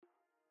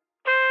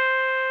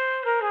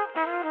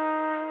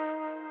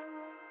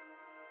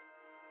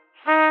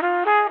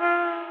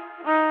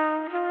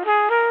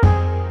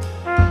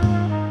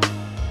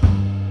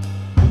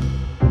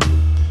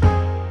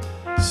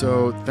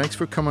So thanks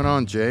for coming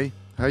on, Jay.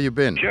 How you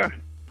been? Sure.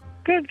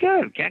 Good,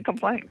 good. Can't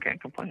complain.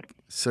 Can't complain.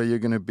 So you're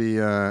going to be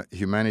a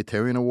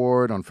humanitarian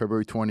award on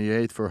February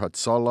 28th for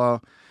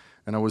Hatzalah.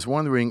 And I was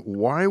wondering,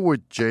 why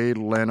would Jay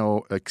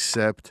Leno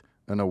accept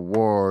an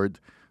award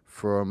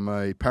from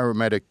a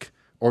paramedic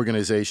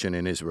organization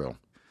in Israel?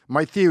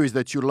 My theory is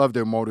that you love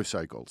their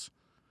motorcycles.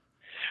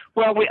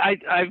 Well,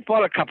 I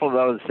bought a couple of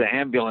those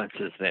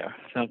ambulances there.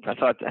 So I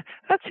thought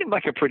that seemed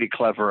like a pretty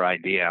clever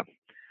idea.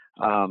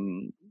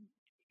 Um,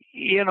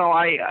 you know,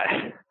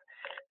 I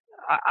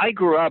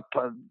grew up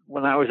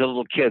when I was a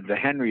little kid. The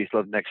Henrys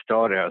lived next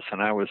door to us,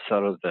 and I was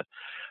sort of the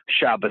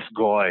Shabbos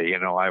goy. You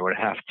know, I would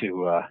have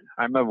to.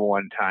 I remember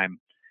one time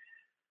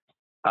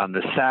on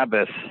the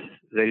Sabbath,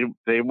 they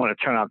didn't want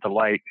to turn out the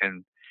light,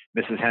 and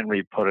Mrs.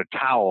 Henry put a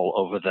towel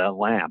over the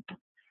lamp,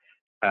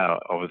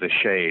 over the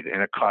shade,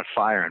 and it caught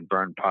fire and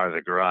burned part of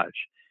the garage.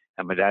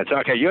 And my dad said,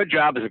 "Okay, your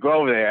job is to go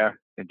over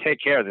there and take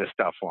care of this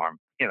stuff for him."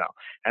 You know,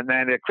 and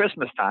then at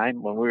Christmas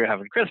time, when we were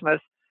having Christmas,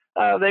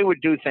 they would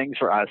do things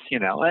for us, you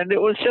know, and it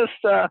was just,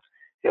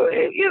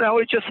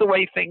 it's just the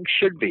way things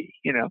should be,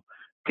 you know,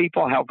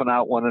 people helping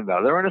out one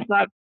another, and it's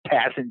not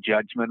passing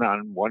judgment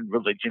on one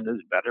religion is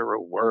better or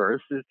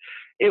worse.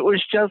 It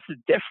was just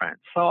different.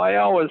 So I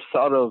always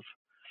sort of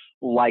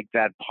liked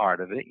that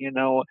part of it. You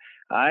know,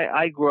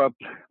 I grew up,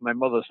 my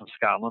mother's from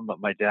Scotland, but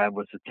my dad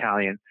was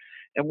Italian,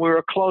 and we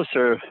were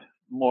closer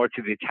more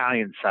to the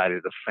Italian side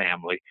of the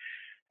family.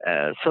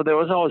 So there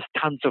was always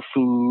tons of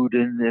food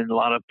and a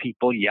lot of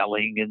people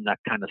yelling and that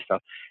kind of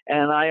stuff.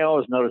 And I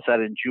always noticed that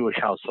in Jewish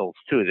households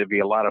too. There'd be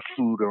a lot of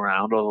food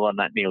around, although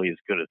not nearly as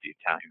good as the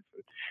Italian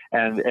food.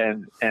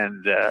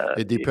 And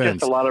It just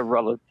depends. a lot of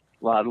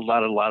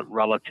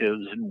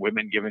relatives and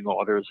women giving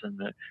orders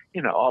and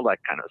all that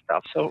kind of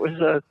stuff. So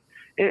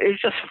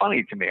it's just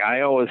funny to me.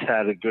 I always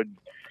had a good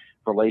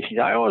relationship.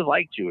 I always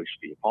liked Jewish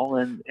people,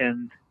 and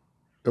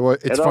Well,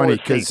 it's it funny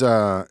always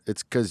seemed.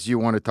 because you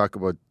want to talk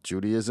about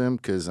Judaism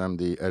because I'm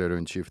the editor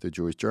in chief of the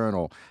Jewish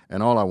Journal,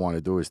 and all I want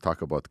to do is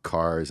talk about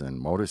cars and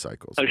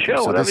motorcycles Oh, with you. sure,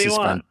 So whatever this you is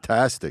want.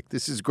 fantastic.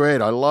 This is great.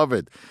 I love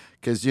it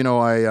because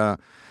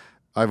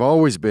I've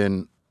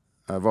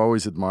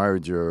always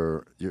admired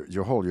your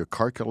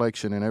car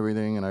collection and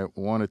everything, and I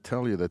want to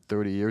tell you that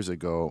 30 years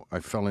ago I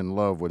fell in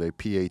love with a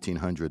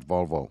P1800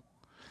 Volvo.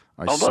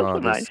 I Oh, those saw were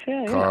nice. this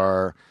Yeah, yeah.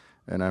 car,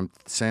 and I'm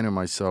saying to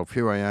myself,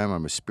 here I am.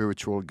 I'm a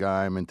spiritual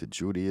guy. I'm into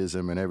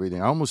Judaism and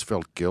everything. I almost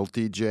felt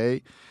guilty,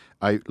 Jay.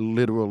 I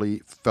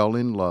literally fell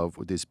in love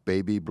with this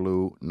baby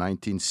blue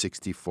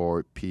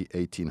 1964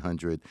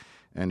 P1800,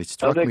 and it Oh,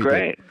 struck they're me that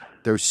great.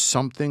 there's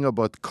something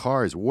about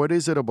cars. What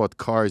is it about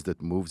cars that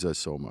moves us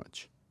so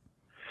much?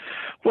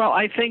 Well,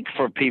 I think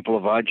for people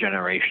of our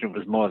generation, it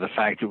was more the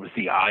fact it was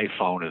the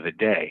iPhone of the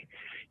day.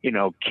 You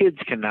know, kids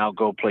can now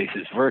go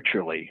places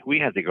virtually. We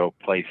had to go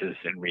places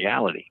in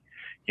reality,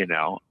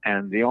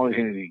 and the only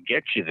thing that could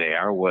get you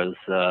there was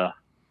a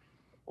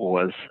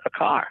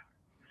car.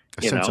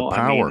 A sense of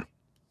I mean, power.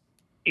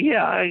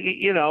 yeah,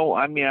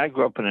 I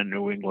grew up in a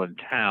New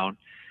England town,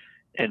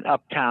 and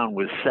uptown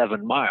was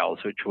 7 miles,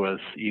 which was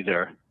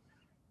either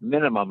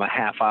minimum a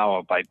half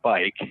hour by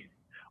bike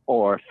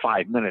or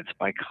 5 minutes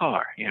by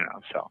car,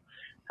 so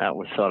that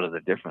was sort of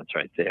the difference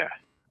right there.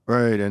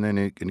 Right, and then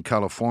in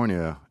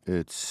California,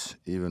 it's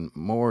even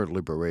more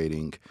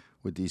liberating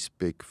with these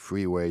big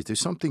freeways. There's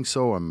something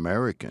so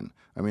American.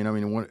 I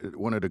mean,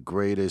 one of the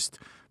greatest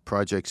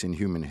projects in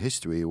human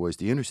history was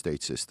the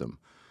interstate system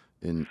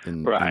in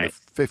the Right,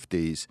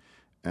 50s,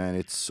 and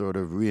it's sort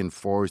of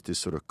reinforced this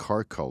sort of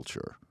car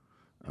culture.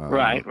 Uh,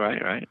 right.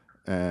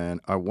 and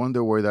I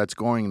wonder where that's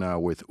going now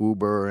with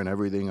Uber and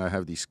everything. I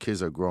have these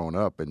kids are growing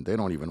up, and they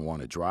don't even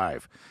want to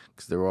drive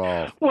because they're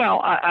all Well,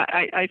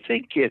 I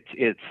think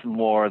it's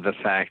more the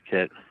fact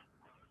that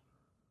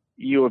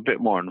you're a bit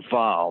more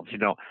involved.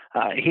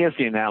 Here's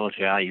the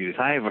analogy I use.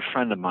 I have a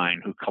friend of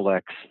mine who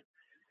collects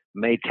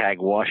Maytag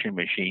washing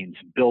machines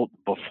built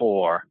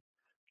before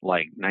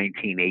like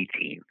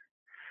 1918.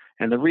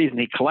 And the reason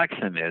he collects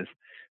them is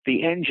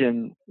the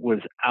engine was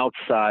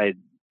outside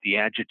the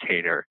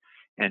agitator,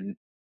 and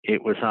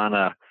it was on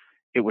a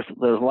there was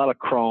a lot of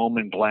chrome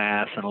and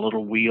glass and a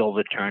little wheel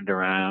that turned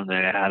around,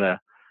 and it had a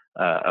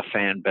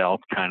fan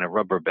belt kind of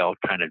rubber belt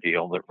kind of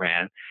deal that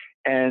ran.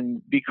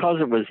 And because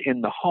it was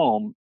in the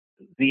home,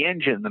 the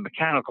engine, the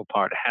mechanical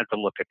part, had to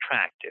look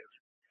attractive.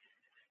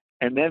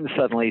 And then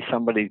suddenly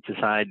somebody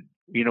decided,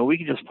 we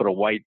can just put a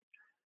white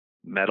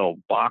metal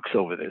box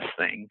over this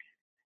thing,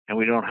 and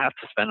we don't have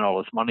to spend all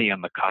this money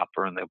on the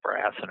copper and the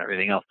brass and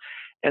everything else.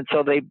 And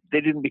so they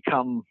didn't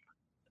become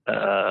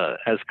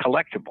as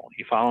collectible.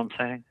 You follow what I'm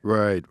saying?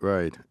 right,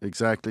 right,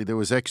 exactly. There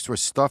was extra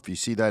stuff. You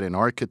see that in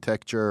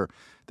architecture.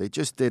 They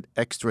just did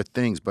extra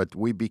things, but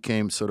we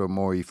became sort of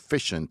more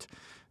efficient.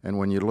 And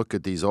when you look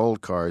at these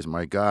old cars,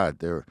 my God,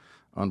 they're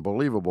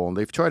unbelievable. And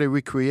they've tried to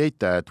recreate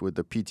that with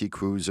the PT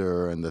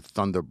Cruiser and the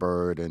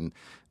Thunderbird, and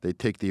they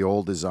take the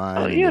old Oh, design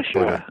and they yeah, put a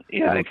sure.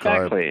 Yeah, little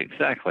car.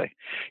 exactly.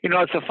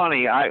 It's so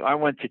funny. I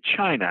went to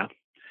China.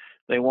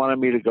 They wanted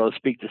me to go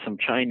speak to some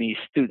Chinese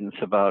students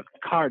about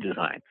car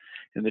design.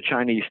 and the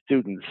Chinese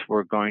students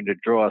were going to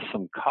draw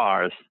some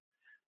cars,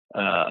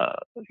 uh,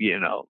 you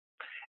know.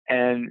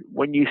 And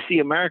when you see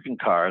American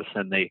cars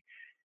and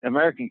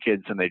American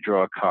kids and they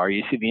draw a car,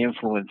 you see the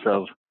influence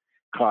of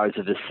cars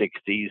of the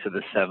 60s or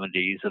the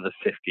 70s or the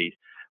 50s.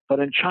 But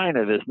in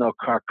China, there's no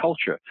car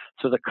culture.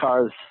 So the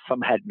cars,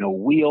 some had no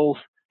wheels,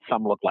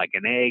 some looked like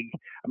an egg.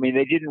 I mean,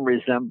 they didn't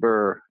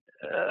resemble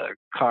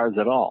cars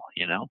at all,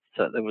 you know?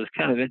 So it was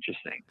kind of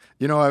interesting.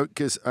 You know,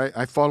 because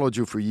I followed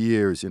you for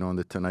years, on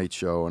the Tonight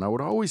Show, and I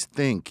would always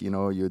think,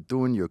 you're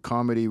doing your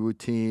comedy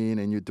routine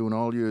and you're doing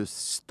all your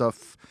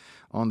stuff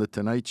on the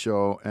Tonight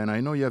Show, and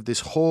I know you have this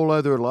whole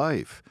other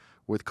life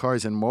with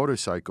cars and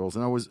motorcycles,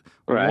 and I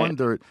Right.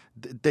 wondered,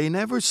 they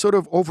never sort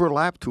of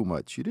overlap too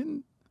much. You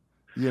didn't,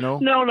 No,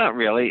 not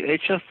really.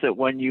 It's just that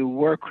when you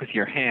work with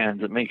your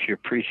hands, it makes you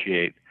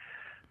appreciate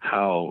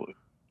how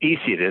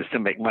easy it is to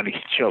make money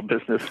in show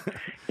business,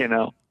 you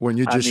know? when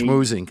you're I just mean,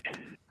 schmoozing.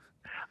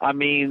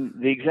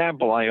 the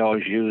example I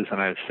always use,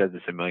 and I've said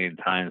this a million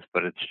times,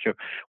 but it's true.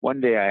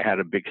 One day I had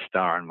a big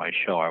star on my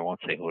show. I won't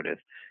say who it is.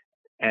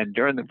 And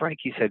during the break,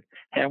 he said,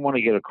 "Hey, I want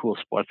to get a cool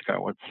sports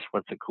car.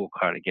 What's a cool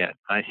car to get?"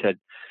 I said,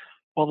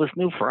 "Well, this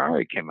new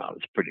Ferrari came out.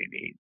 It's pretty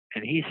neat."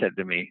 And he said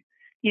to me,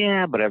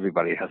 "Yeah, but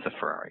everybody has a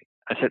Ferrari."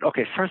 I said,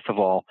 "Okay, first of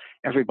all,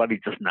 everybody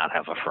does not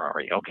have a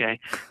Ferrari. Okay,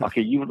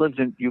 you've lived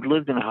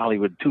in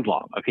Hollywood too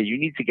long. Okay, you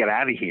need to get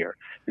out of here,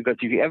 because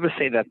if you ever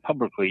say that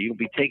publicly, you'll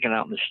be taken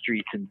out in the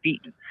streets and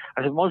beaten."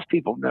 I said, "Most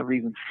people have never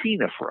even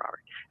seen a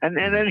Ferrari." And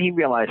then he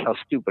realized how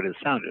stupid it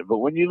sounded. But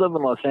when you live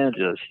in Los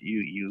Angeles,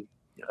 you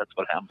that's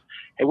what happens.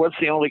 Hey, what's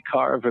the only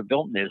car ever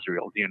built in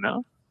Israel? Do you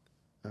know?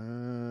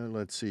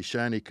 Let's see.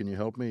 Shani, can you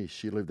help me?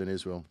 She lived in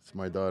Israel. It's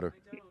my daughter.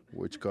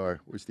 Which car?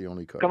 What's the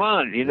only car Come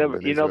on, built in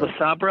you know the Israel?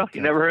 Sabra? You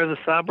Can't. never heard of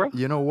the Sabra?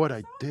 You know what?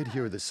 I did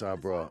hear the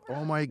Sabra.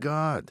 Oh my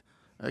God.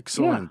 Yeah.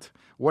 Excellent.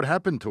 What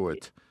happened to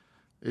it?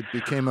 It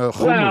became a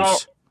Well,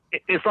 hummus.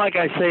 it's like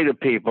I say to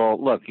people,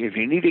 look, if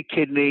you need a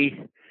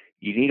kidney,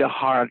 you need a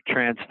heart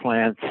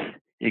transplant,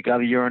 you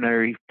got a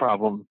urinary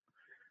problem,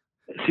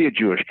 see a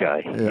Jewish guy.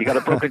 You got a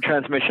Yeah. broken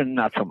transmission,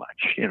 not so much,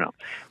 you know.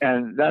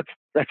 And that's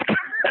that's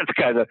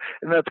kind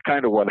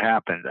of what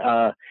happened.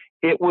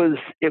 It was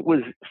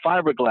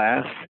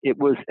fiberglass. It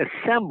was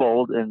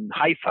assembled in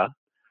Haifa.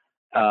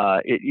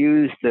 It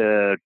used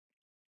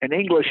an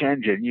English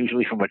engine,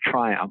 usually from a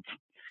Triumph.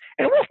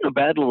 And it wasn't a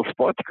bad little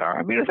sports car.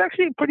 I mean, it was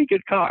actually a pretty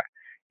good car.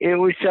 It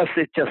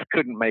just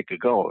couldn't make a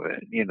go of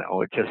it. You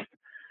know, it just,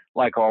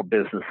 like all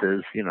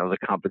businesses, the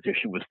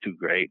competition was too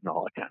great and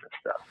all that kind of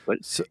stuff.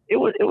 But So, it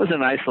was a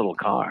nice little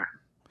car.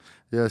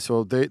 yeah,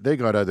 so they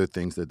got other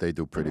things that they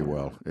do pretty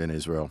well in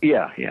Israel.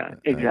 Yeah, Uh,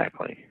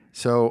 exactly.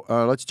 so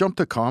let's jump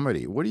to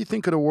comedy. What do you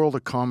think of the world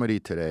of comedy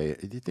today?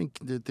 Do you think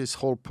that this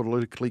whole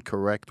politically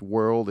correct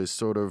world is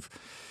sort of,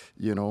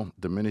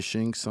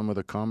 diminishing some of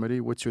the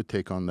comedy? What's your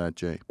take on that,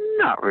 Jay?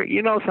 Not really.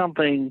 You know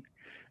something?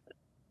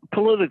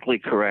 Politically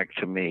correct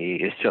to me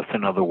is just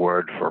another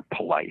word for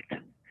polite.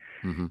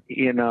 Mm-hmm.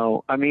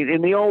 I mean,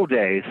 in the old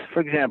days, for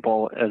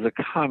example, as a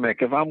comic,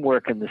 if I'm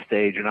working the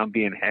stage and I'm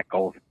being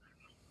heckled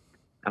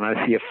and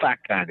I see a fat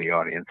guy in the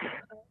audience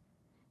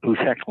who's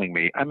heckling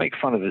me, I make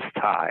fun of his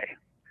tie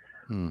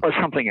or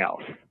something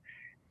else.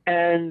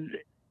 And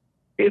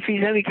if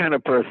he's any kind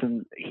of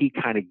person, he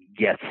kind of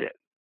gets it.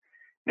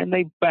 And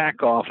they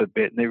back off a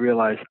bit and they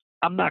realize,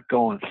 I'm not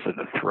going for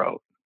the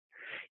throat.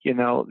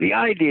 The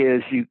idea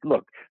is,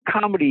 look,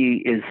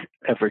 comedy is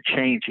ever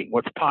changing.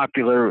 What's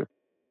popular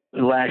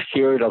last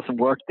year doesn't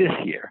work this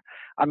year.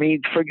 I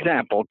mean, for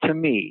example, to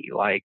me,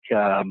 like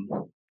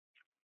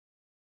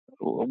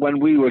when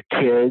we were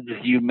kids,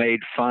 you made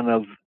fun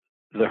of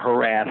the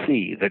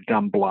harassee, the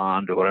dumb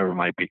blonde or whatever it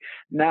might be.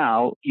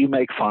 Now you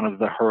make fun of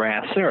the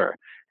harasser.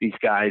 These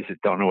guys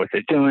that don't know what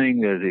they're doing,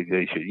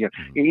 they should,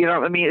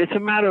 I mean, it's a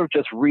matter of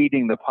just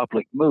reading the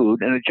public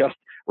mood and just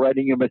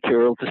writing your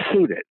material to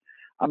suit it.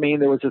 I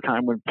mean, there was a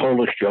time when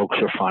Polish jokes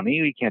are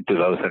funny. We can't do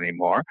those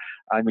anymore.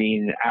 I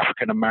mean,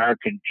 African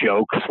American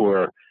jokes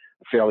were a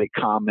fairly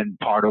common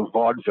part of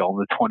vaudeville in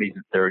the 20s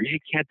and 30s. You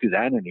can't do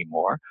that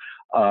anymore.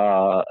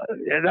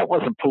 And that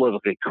wasn't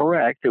politically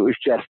correct. It was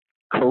just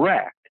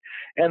correct.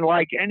 And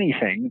like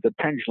anything, the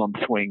pendulum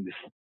swings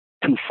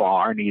too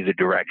far in either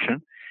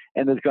direction,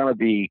 and there's going to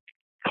be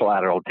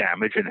collateral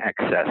damage and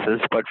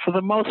excesses. But for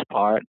the most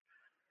part,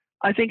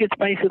 I think it's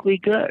basically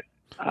good.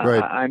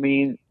 Right. I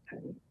mean,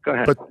 go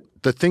ahead. But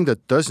the thing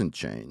that doesn't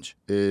change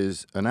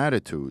is an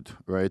attitude,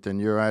 right? And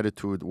your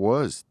attitude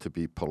was to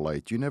be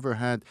polite. You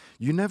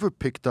never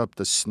picked up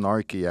the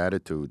snarky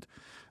attitude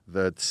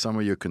that some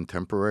of your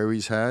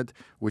contemporaries had,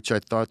 which I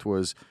thought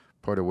was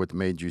part of what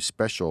made you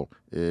special.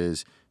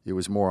 Is it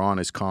was more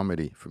honest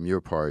comedy from your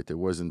part. It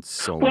wasn't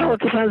so well.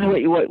 much. It depends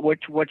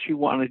what you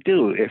want to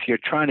do. If you're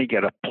trying to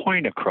get a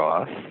point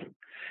across,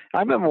 I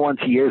remember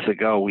once years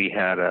ago we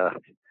had a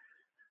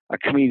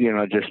comedian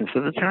audition for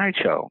the Tonight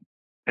Show,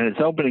 and his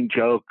opening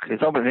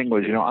thing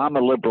was, I'm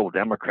a liberal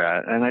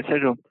Democrat, and I said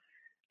to him,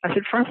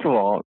 first of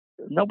all,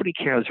 nobody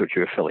cares what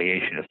your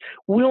affiliation is.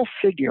 We'll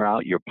figure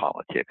out your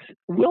politics.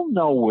 We'll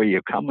know where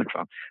you're coming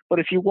from. But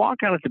if you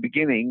walk out at the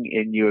beginning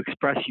and you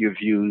express your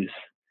views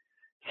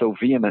so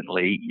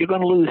vehemently, you're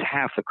going to lose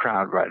half the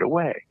crowd right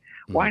away.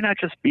 Why not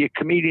just be a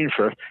comedian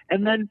first?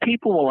 And then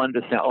people will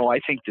understand, oh, I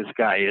think this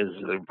guy is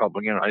a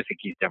Republican, or I think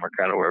he's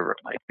Democrat, or whatever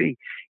it might be,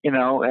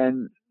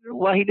 and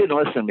well, he didn't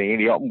listen to me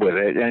and he opened with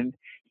it and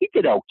he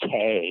did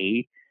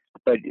okay.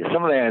 But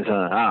some of the guys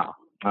are,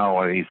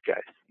 well, these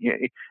guys. Yeah,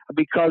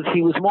 because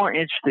he was more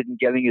interested in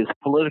getting his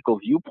political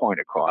viewpoint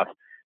across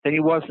than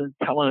he was in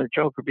telling a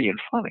joke or being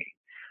funny.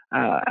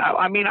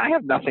 I mean, I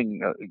have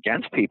nothing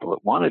against people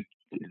that want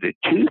to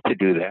choose to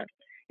do that.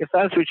 If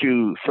that's what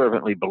you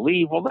fervently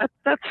believe, well,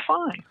 that's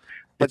fine.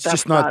 But It's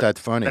just not that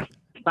funny.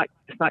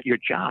 It's not your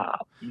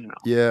job.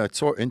 Yeah, it's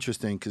so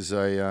interesting because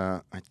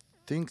I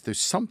think there's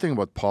something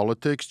about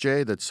politics,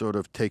 Jay, that sort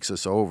of takes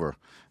us over.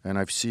 And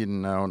I've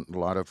seen now a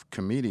lot of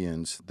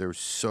comedians. They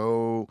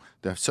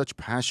have such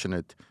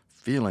passionate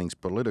feelings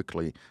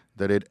politically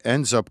that it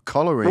ends up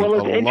coloring a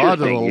lot of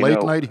the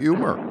late night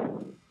humor.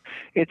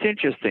 It's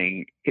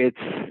interesting.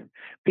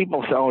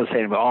 People always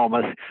say to me, "Oh,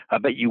 I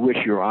bet you wish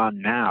you're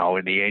on now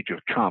in the age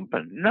of Trump."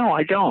 And no,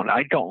 I don't.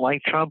 I don't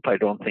like Trump. I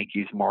don't think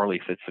he's morally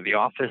fit for the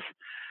office.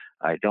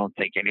 I don't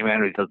think any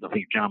man who doesn't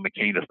think John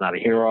McCain is not a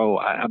hero.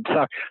 I'm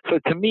sorry. So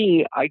to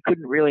me, I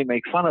couldn't really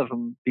make fun of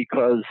him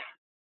because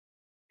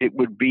it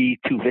would be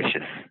too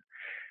vicious.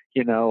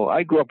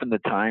 I grew up in the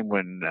time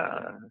when,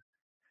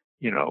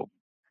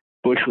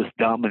 Bush was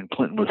dumb and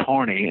Clinton was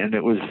horny, and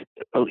it was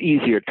an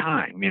easier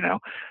time.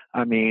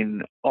 I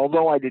mean,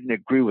 although I didn't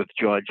agree with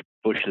George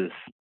Bush's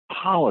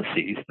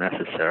policies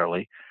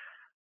necessarily,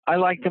 I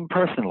liked him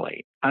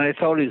personally, and I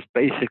thought he was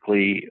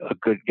basically a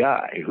good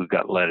guy who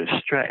got led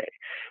astray.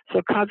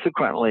 So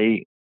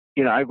consequently,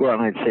 I go out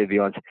and I'd say to the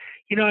audience,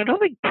 I don't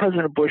think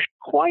President Bush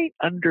quite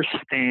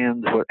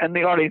understands and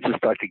the audience would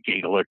start to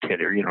giggle or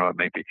titter,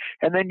 maybe.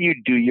 And then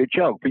you'd do your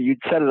joke, but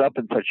you'd set it up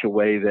in such a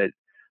way that,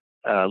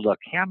 look,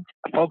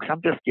 folks,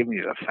 I'm just giving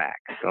you the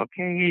facts. Okay,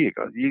 here you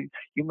go. You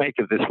make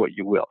of this what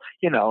you will,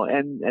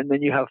 and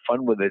then you have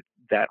fun with it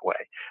that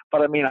way.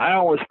 But I mean, I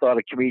always thought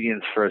a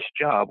comedian's first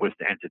job was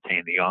to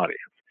entertain the audience,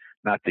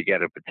 not to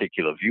get a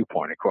particular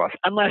viewpoint across.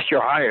 Unless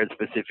you're hired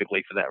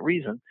specifically for that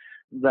reason,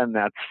 then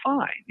that's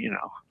fine, Do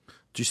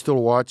you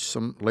still watch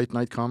some late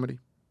night comedy?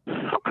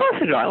 Of course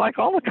I do. I like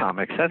all the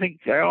comics. I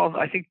think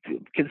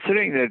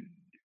considering that,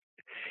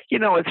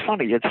 it's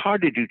funny. It's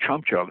hard to do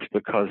Trump jokes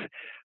because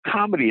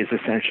comedy is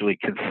essentially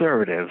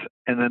conservative,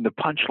 and then the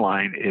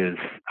punchline is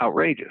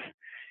outrageous.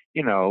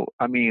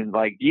 I mean,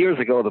 like years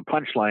ago, the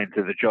punchline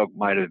to the joke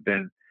might have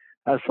been,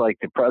 "That's like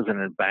the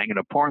president banging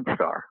a porn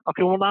star."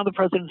 Okay, well now the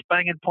president's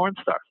banging porn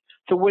stars.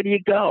 So where do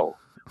you go?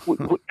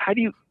 How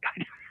do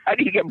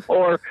you get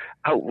more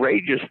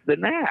outrageous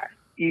than that?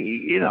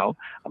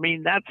 I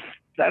mean,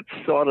 that's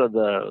sort of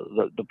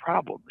the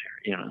problem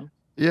there.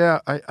 Yeah,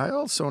 I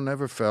also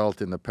never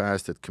felt in the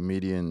past that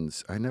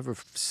comedians, I never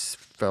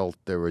felt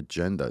their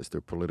agendas,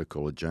 their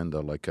political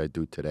agenda like I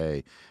do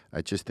today.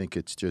 I just think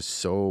it's just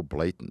so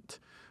blatant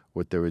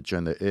what their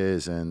agenda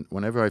is. And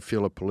whenever I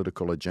feel a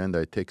political agenda,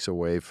 it takes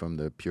away from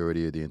the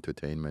purity of the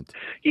entertainment.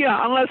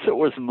 Yeah, unless it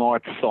was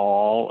Mort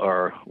Saul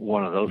or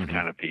one of those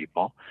kind of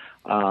people.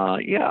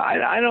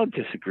 I don't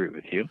disagree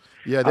with you.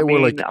 Yeah, they were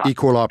like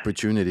equal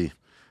opportunity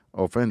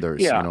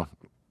offenders. Yeah,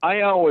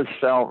 I always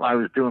felt I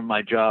was doing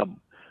my job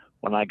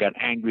when I got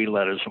angry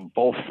letters from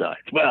both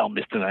sides. Well,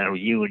 Mr. Leno,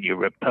 you and your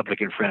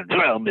Republican friends.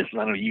 Well, Mr.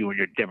 Leno, you and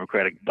your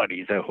Democratic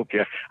buddies. I hope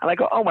you're. And I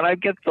go, oh, when I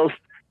get those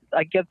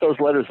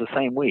letters the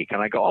same week,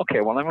 and I go,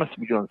 okay, well, I must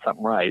be doing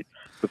something right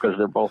because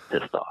they're both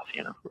pissed off,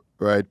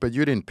 Right, but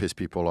you didn't piss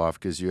people off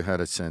because you had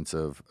a sense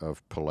of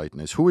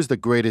politeness. Who was the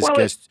greatest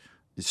guest?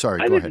 Sorry,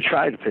 go ahead. I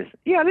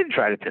didn't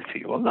try to piss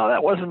people. No,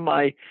 that wasn't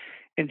my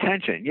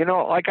intention.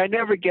 Like I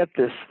never get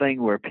this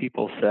thing where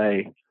people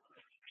say,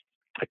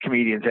 a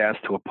comedian's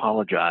asked to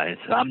apologize.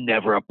 I'm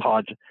never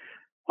apologizing.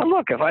 Well,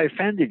 look, if I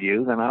offended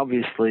you, then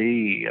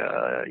obviously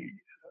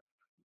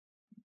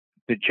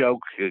the joke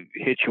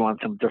hit you on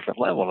some different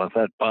level. If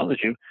that bothers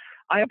you,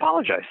 I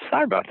apologize.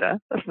 Sorry about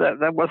that.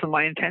 That wasn't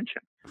my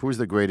intention. Who was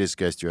the greatest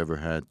guest you ever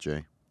had,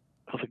 Jay?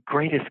 Well, the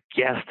greatest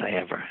guest I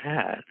ever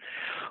had.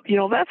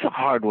 That's a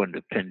hard one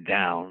to pin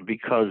down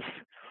because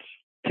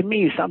to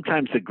me,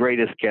 sometimes the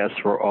greatest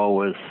guests were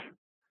always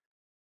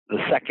the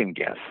second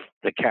guests,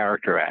 the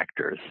character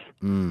actors,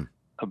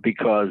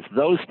 because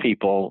those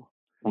people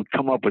would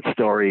come up with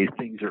stories,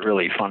 things are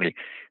really funny.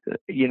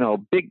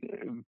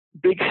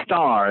 Big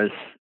stars,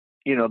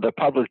 the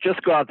public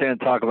just go out there and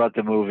talk about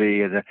the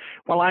movie, and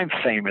well, I'm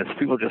famous.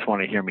 People just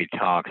want to hear me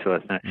talk, so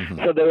it's not,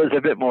 so there was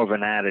a bit more of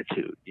an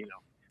attitude,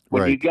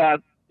 When you got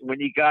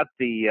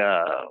the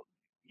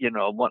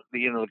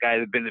the guy that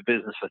had been in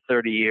business for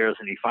 30 years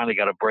and he finally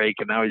got a break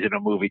and now he's in a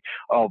movie.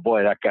 Oh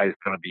boy, that guy's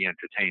going to be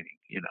entertaining,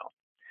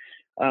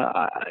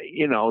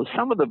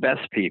 some of the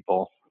best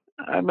people.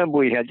 I remember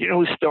we had,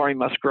 who Story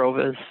Musgrove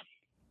is?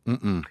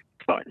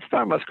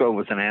 Story Musgrove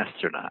was an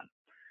astronaut,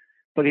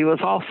 but he was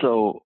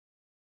also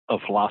a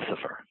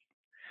philosopher.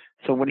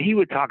 So when he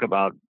would talk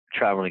about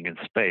traveling in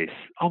space,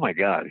 oh my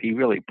God, he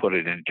really put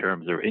it in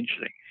terms of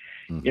interesting.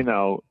 You Hmm.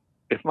 know,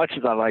 as much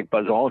as I like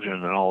Buzz Aldrin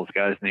and all those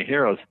guys and the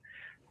heroes,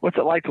 what's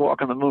it like to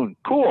walk on the moon?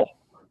 Cool.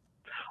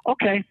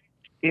 Okay.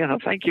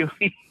 Thank you.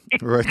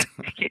 Right.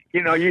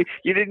 You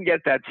didn't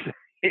get that.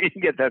 You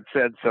didn't get that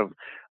sense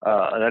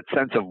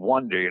of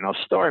wonder.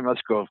 Story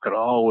Musgrove could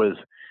always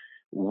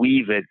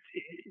weave it.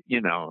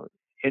 You know,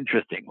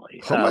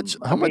 interestingly. How much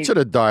I how much mean, of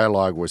the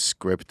dialogue was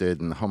scripted,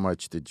 and how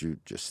much did you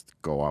just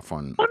go off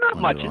well, not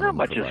on much. your own Not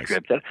much is improvise?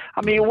 scripted. I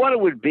Hmm. mean, what it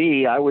would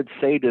be, I would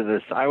say to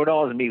this. I would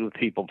always meet with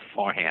people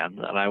beforehand,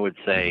 and I would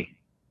Hmm. say,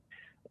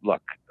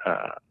 "Look,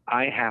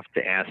 I have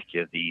to ask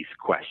you these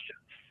questions.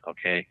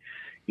 Okay,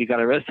 you got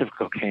arrested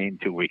for cocaine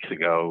 2 weeks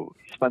ago.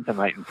 You spent the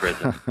night in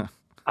prison.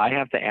 I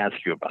have to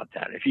ask you about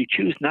that. If you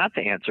choose not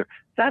to answer,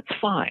 that's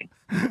fine.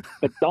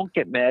 But don't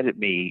get mad at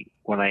me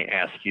when I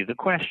ask you the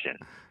question.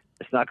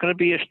 It's not going to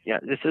be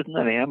this isn't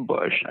an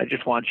ambush. I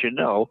just want you to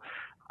know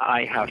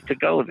I have to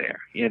go there,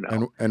 and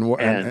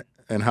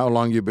And how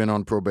long you been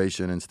on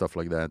probation and stuff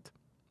like that?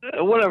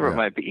 whatever it Yeah.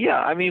 might be.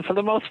 Yeah, I mean, for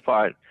the most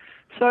part.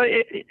 So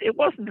it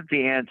wasn't that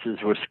the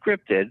answers were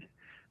scripted,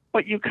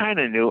 but you kind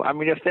of knew. I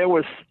mean, if there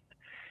was,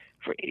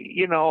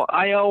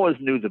 I always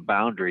knew the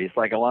boundaries.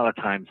 Like a lot of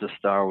times the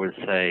star would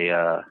say,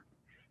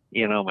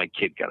 my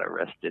kid got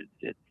arrested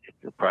at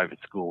the private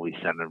school we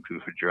sent him to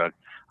for drugs.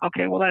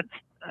 Okay, well,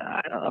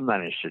 I'm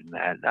not interested in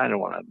that. I don't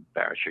want to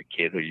embarrass your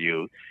kid or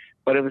you.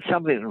 But if it's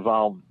something that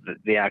involved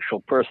the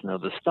actual person of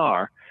the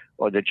star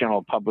or the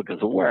general public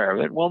is aware of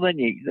it, well, then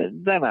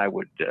I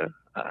would have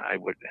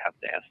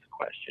to ask the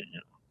question.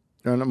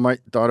 And my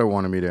daughter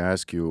wanted me to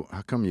ask you,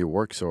 how come you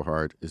work so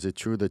hard? Is it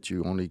true that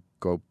you only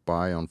go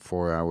by on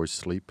 4 hours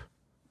sleep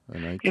a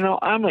night?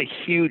 I'm a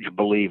huge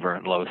believer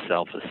in low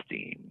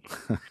self-esteem.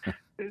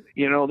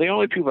 The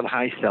only people with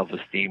high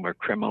self-esteem are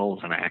criminals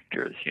and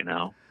actors.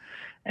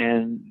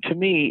 And to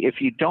me, if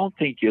you don't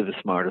think you're the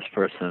smartest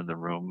person in the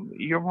room,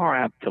 you're more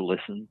apt to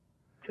listen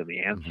to the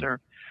Hmm. answer.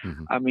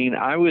 Hmm. I mean,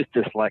 I was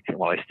dyslexic.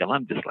 Well, I still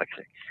am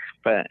dyslexic.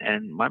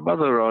 And my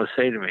mother would always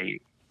say to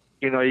me,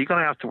 you're going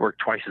to have to work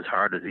twice as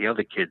hard as the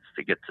other kids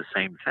to get the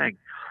same thing.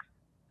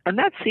 And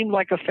that seemed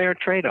like a fair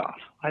trade-off.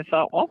 I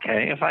thought,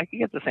 okay, if I can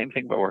get the same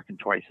thing by working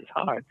twice as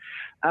hard.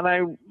 And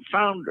I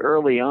found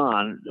early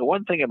on, the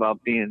one thing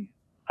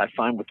I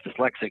find with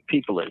dyslexic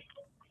people is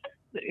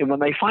when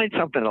they find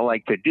something they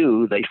like to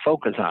do, they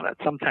focus on it,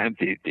 sometimes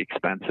at the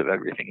expense of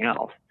everything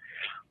else.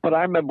 But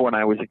I remember when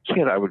I was a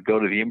kid, I would go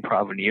to the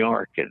Improv in New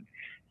York, and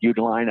you'd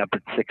line up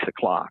at 6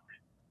 o'clock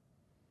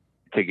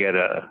to get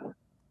a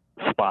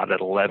spot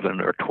at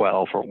 11 or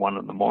 12 or 1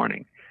 in the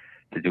morning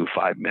to do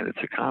 5 minutes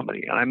of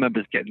comedy. And I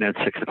remember getting there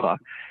at 6 o'clock.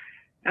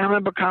 And I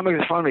remember comics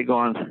in front of me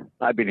going,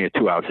 I've been here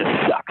 2 hours. This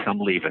sucks. I'm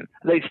leaving.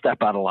 They'd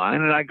step out of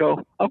line, and I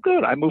go, oh,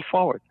 good. I move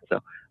forward.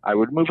 So I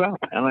would move up.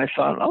 And I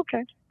thought,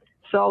 okay.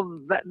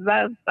 So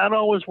that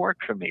always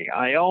worked for me.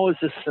 I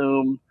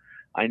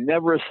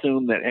never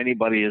assume that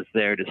anybody is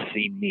there to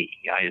see me.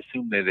 I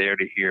assume they're there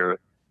to hear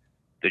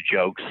the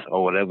jokes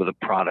or whatever the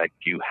product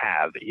you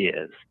have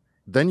is.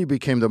 Then you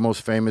became the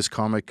most famous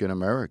comic in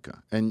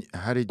America. And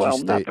how did you Well,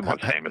 not stay? the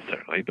most famous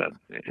certainly, but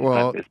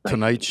Well, it's nice.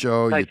 Tonight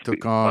Show, you Nice to took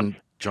be close. on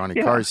Johnny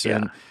Yeah, yeah.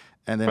 Carson.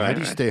 And then how Right,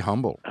 do you right. stay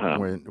humble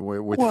with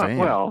fame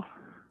Well,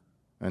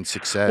 and well.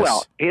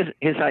 success?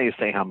 Here's how you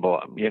stay humble.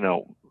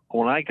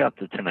 When I got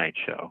the Tonight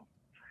Show,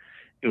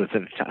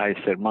 I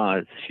said,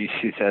 Ma.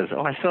 She says,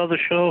 oh, I saw the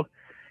show.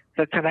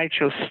 The Tonight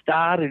Show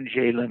starring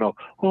Jay Leno.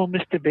 Oh,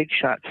 Mr. Big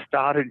Shot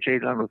starring Jay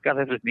Leno. Got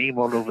his name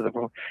all over the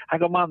world. I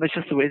go, Mom, that's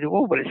just the way they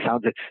but it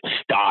sounded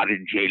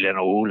starring Jay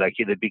Leno, like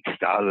you're the big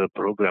star of the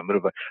program.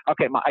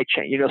 Okay, Mom,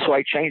 so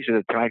I changed it to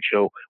the Tonight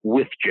Show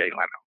with Jay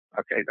Leno.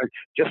 Okay,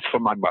 just for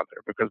my mother,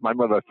 because my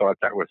mother thought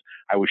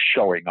I was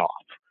showing off.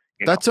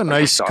 That's a Like a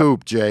nice star.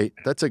 scoop, Jay.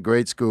 That's a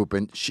great scoop.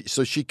 And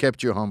she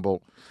kept you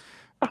humble.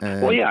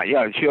 Well, And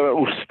yeah. She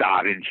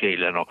starring Jay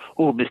Leno.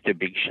 Oh, Mr.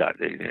 Big Shot.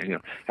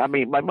 I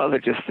mean, my mother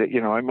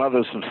my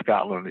mother's from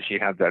Scotland, and she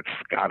had that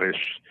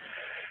Scottish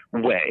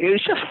way. It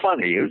was just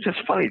funny. It was just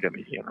funny to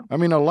me. I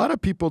mean, a lot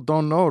of people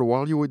don't know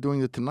while you were doing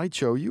the Tonight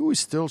Show, you were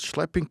still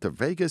schlepping to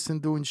Vegas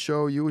and doing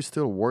show. You were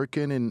still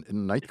working in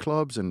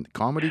nightclubs and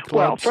comedy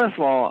Well, clubs. first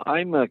of all,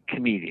 I'm a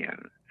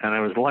comedian, and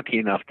I was lucky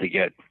enough to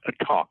get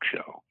a talk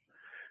show.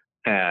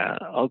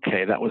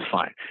 Okay, that was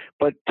fine.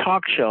 But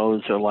talk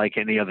shows are like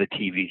any other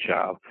TV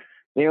show.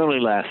 They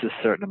only last a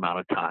certain amount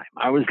of time.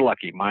 I was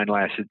lucky. Mine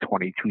lasted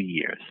 22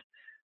 years.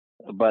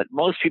 But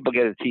most people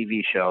get a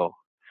TV show.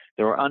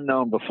 They were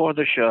unknown before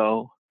the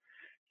show.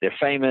 They're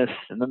famous,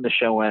 and then the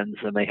show ends,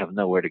 and they have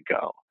nowhere to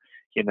go.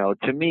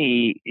 To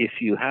me,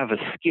 if you have a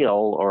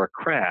skill or a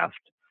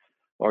craft,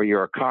 or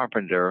you're a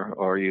carpenter,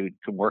 or you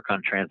can work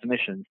on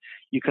transmissions,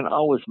 you can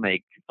always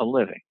make a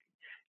living.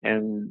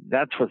 And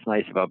that's what's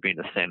nice about being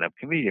a stand-up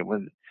comedian.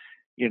 When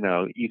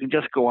you can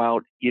just go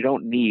out. You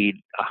don't need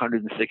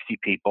 160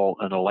 people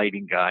and a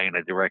lighting guy and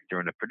a director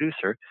and a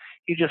producer.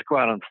 You just go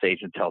out on stage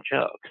and tell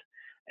jokes.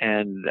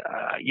 And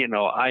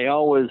I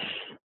always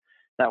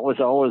That was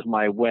always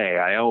my way.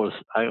 I always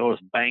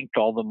banked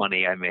all the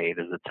money I made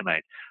as a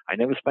Tonight. I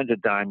never spent a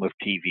dime of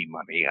TV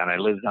money, and I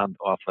lived on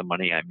off the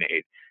money I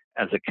made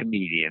as a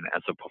comedian,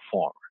 as a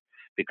performer,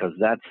 because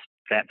that's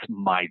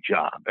my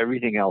job.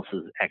 Everything else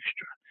is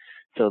extra.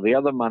 So the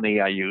other money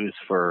I use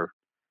for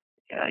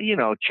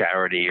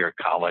charity or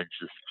college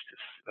is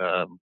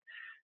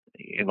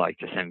you like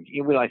to send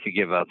we like to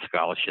give out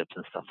scholarships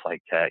and stuff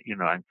like that.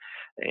 And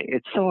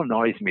it so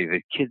annoys me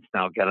that kids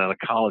now get out of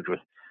college with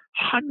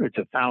hundreds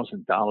of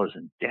 $1,000s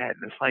in debt.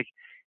 And it's like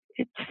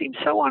it seems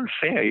so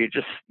unfair. You're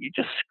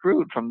just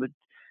screwed from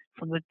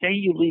the day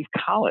you leave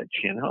college.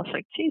 It's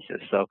like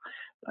Jesus. So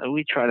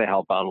we try to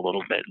help out a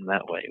little bit in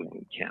that way when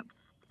we can.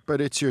 But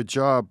it's your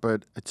job,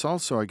 but it's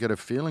also, I get a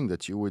feeling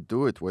that you would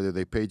do it whether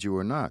they paid you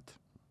or not.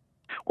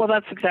 Well,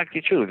 that's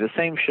exactly true. The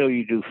same show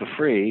you do for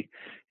free,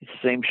 it's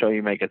the same show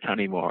you make a ton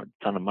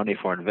of money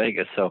for in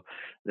Vegas. So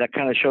that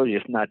kind of shows you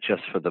it's not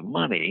just for the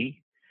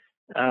money.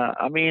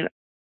 I mean,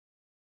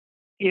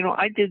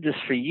 I did this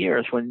for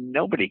years when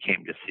nobody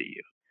came to see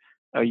you,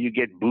 or you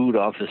get booed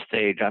off the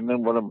stage. I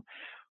remember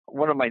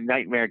one of my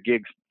nightmare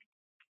gigs.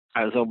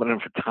 I was opening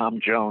for Tom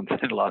Jones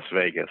in Las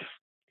Vegas,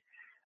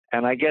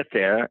 and I get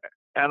there,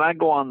 and I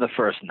go on the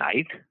first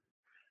night,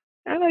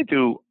 and I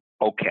do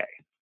okay.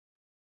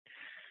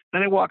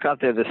 Then I walk out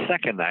there the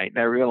second night, and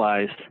I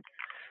realized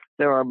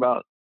there were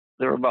about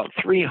there were about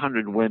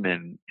 300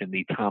 women in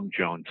the Tom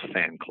Jones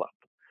fan club,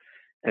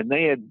 and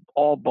they had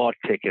all bought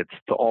tickets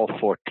to all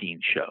 14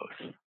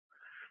 shows.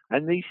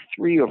 And these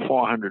 300 or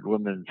 400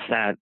 women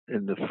sat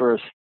in the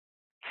first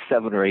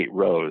 7 or 8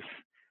 rows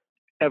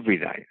every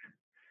night.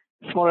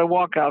 So when I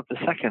walk out the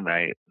second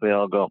night, they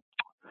all go,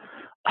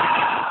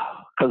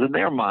 because in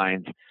their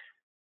minds,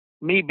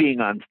 me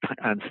being on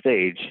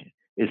stage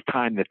is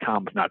time that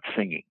Tom's not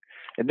singing.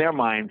 In their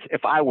minds,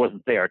 if I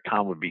wasn't there,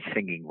 Tom would be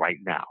singing right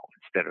now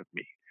instead of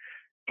me.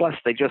 Plus,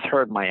 they just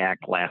heard my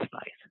act last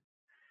night.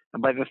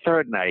 And by the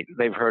third night,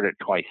 they've heard it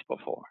twice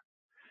before.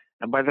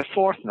 And by the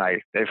fourth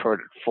night, they've heard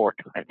it 4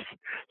 times.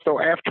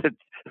 So after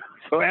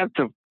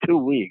 2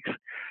 weeks,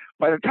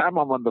 by the time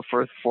I'm on the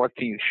first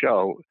 14th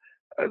show,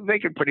 they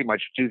can pretty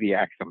much do the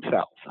act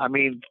themselves. I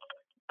mean,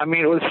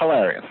 it was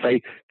hilarious.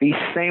 These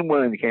same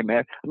women came in.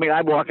 I mean,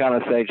 I'd walk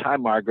on a stage. Hi,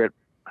 Margaret.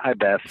 Hi,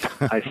 Beth.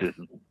 Hi,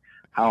 Susan.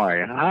 How are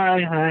you?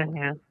 Hi, hi,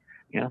 yeah,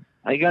 yeah.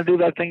 Are you gonna do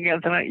that thing again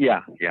tonight?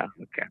 Yeah, yeah.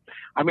 Okay.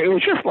 I mean, it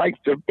was just like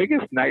the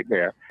biggest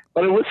nightmare,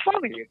 but it was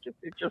funny.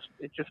 It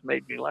just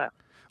made me laugh.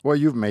 Well,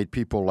 you've made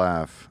people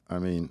laugh. I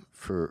mean,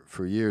 for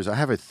years. I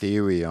have a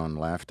theory on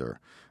laughter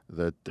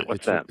that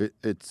What's that?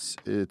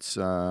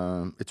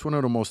 it's one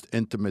of the most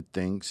intimate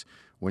things.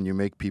 When you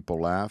make people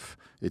laugh,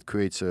 it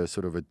creates a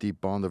sort of a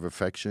deep bond of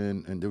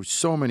affection. And there's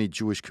so many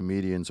Jewish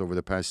comedians over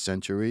the past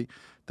century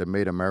that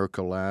made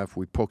America laugh.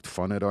 We poked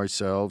fun at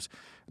ourselves,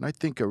 and I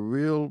think a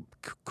real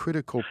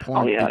critical Oh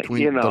point yeah,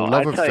 between the I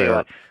love tell you affair.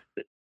 what.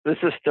 This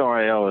is a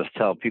story I always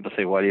tell people.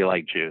 Say, why do you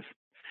like Jews?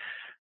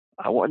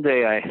 One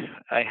day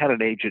I had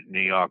an agent in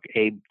New York.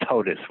 Abe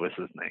Totis was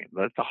his name.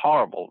 That's a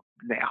horrible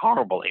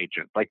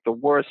agent, like the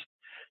worst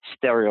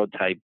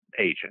stereotype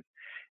agent.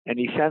 And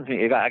he sends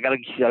me. I got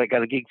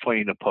a gig for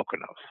you in the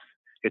Poconos.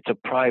 It's a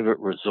private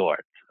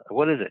resort.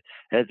 What is it?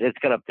 It's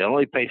got up there. It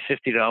only pays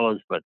 $50,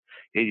 but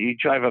you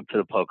drive up to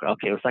the Poconos.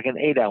 Okay, it was like an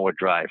 8-hour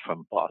drive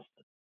from Boston.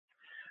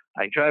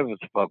 I drive up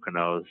to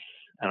Poconos,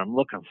 and I'm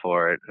looking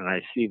for it, and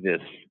I see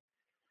this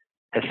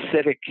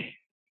Hasidic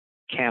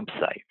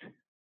campsite,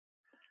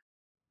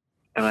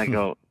 and I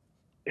go,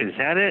 "Is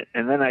that it?"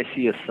 And then I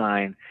see a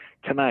sign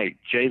tonight,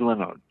 Jay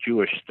Leno,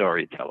 Jewish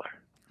storyteller,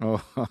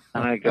 Oh,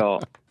 and I go,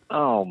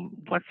 "Oh,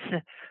 what's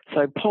that?"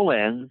 So I pull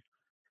in,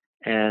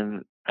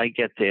 and I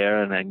get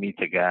there, and I meet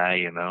the guy,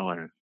 and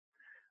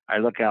I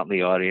look out in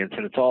the audience,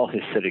 and it's all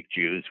Hasidic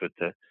Jews with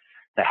the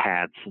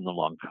hats and the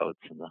long coats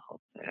and the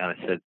whole thing. And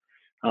I said,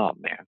 "Oh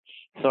man!"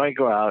 So I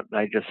go out and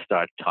I just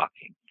start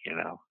talking,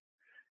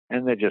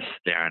 and they're just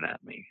staring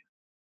at me.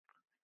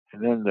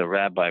 And then the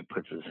rabbi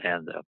puts his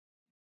hand up.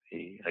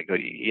 I go,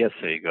 "Yes,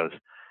 sir." He goes,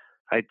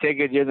 "I take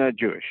it you're not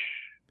Jewish."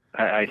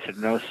 I said,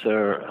 "No,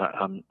 sir,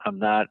 I'm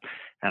not."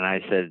 And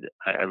I said,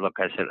 "Look,"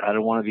 I said, "I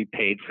don't want to be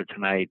paid for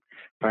tonight.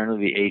 Apparently,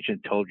 the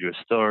agent told you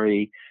a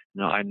story.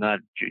 No, I'm not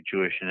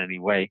Jewish in any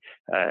way.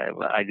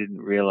 I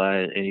didn't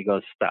realize." And he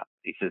goes, "Stop."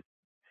 He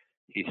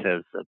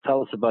says,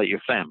 "Tell us about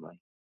your family."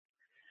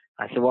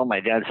 I said, "Well, my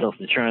dad sells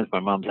insurance. My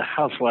mom's a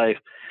housewife.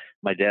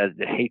 My dad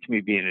hates me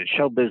being in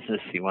show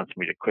business. He wants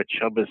me to quit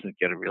show business,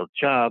 get a real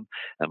job.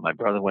 And my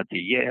brother went to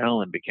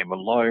Yale and became a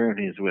lawyer, and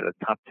he's with the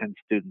top 10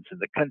 students in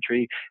the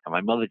country. And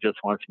my mother just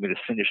wants me to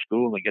finish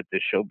school and get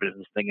this show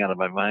business thing out of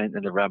my mind."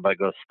 And the rabbi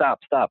goes,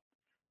 "Stop, stop.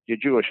 You're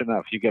Jewish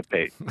enough. You get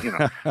paid."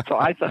 So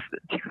I thought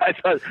I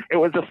thought it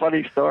was a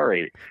funny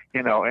story,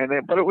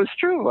 but it was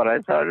true. But I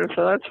thought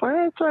so that's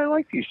why I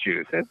like these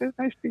Jews. They're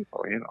nice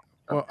people.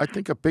 Well, I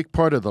think a big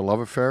part of the love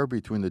affair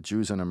between the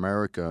Jews and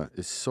America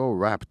is so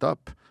wrapped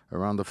up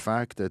around the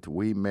fact that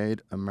we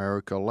made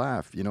America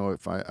laugh. You know,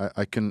 if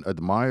I can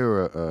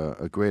admire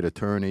a great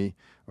attorney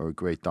or a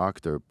great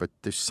doctor, but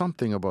there's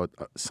something about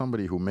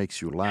somebody who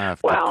makes you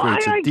laugh that Well,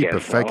 creates a I deep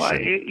guess so. affection.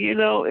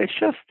 It's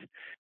just,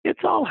 it's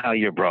all how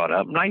you're brought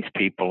up. Nice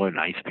people are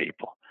nice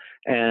people.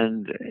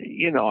 And,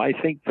 I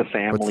think the But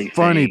family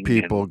funny thing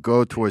people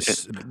go to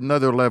and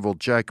another level.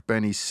 Jack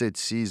Benny, Sid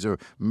Caesar,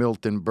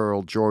 Milton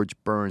Berle, George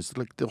Burns,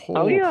 like the oh,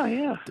 whole, yeah,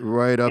 yeah.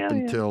 right up Yeah,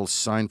 yeah. until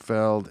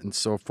Seinfeld and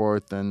so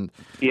forth. And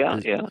Yeah,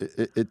 yeah.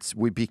 it's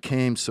we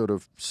became sort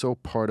of so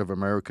part of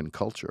American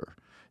culture.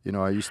 You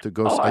know, I used to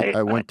go. Oh,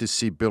 I went to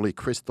see Billy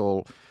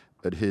Crystal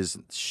at his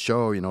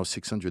show.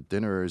 600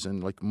 Dinners,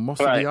 and like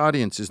most of the right,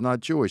 audience is not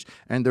Jewish,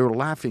 and they're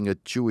laughing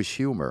at Jewish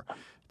humor.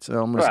 It's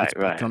right,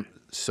 right. become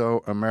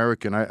so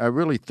American. I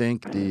really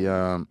think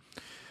a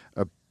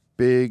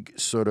big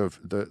sort of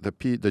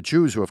the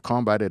Jews who have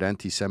combated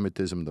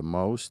anti-Semitism the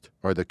most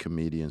are the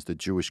comedians, the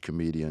Jewish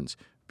comedians,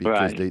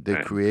 because Right, they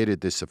right.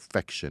 created this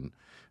affection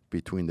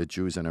between the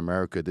Jews and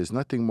America. There's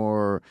nothing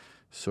more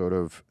sort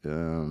of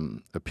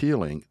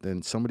appealing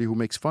than somebody who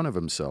makes fun of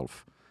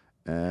himself,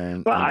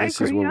 and Well, and I this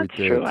is agree. what we That's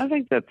true. did.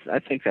 I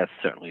think that's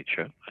certainly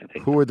true. I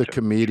think Who that's are the certainly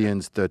true.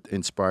 comedians that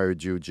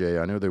inspired you, Jay?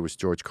 I know there was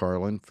George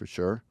Carlin for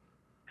sure.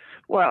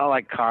 Well,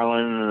 like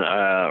Carlin,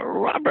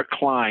 Robert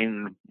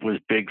Klein was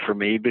big for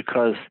me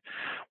because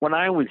when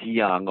I was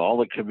young, all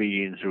the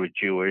comedians who were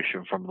Jewish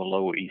and from the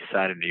Lower East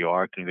Side of New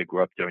York, and they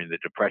grew up during the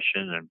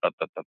Depression and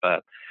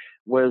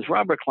whereas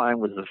Robert Klein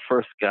was the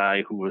first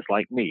guy who was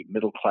like me,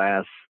 middle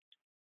class,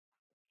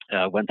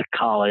 went to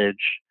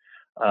college,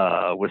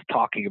 was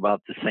talking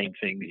about the same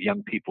things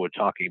young people were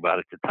talking about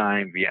at the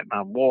time: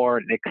 Vietnam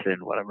War,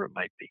 Nixon, whatever it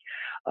might be.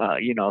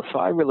 So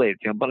I related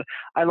to him. But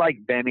I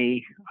liked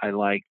Benny. I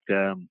liked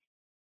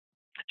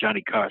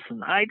Johnny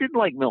Carson. I didn't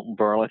like Milton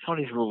Berle. I thought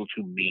he's a little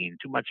too mean,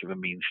 too much of a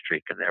mean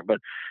streak in there. But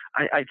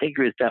I think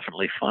he was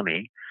definitely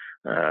funny.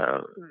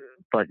 Uh,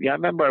 but yeah, I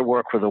remember I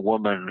worked with a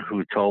woman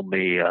who told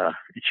me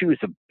she was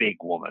a big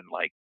woman,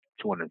 like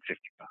 250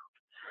 pounds,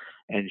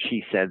 and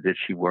she said that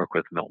she worked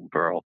with Milton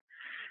Berle.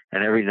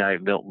 And every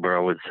night Milton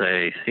Berle would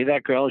say, "See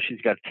that girl?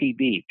 She's got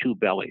TB, two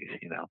bellies."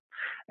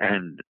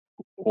 And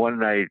one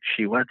night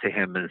she went to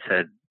him and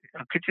said,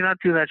 "Could you not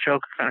do that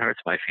joke? It kind of hurts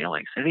my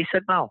feelings." And he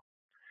said, "No."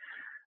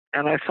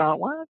 And I thought,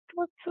 what?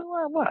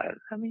 What?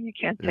 I mean, you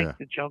can't take Yeah.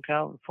 the joke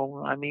out.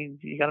 I mean,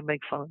 you got to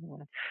make fun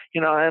of it.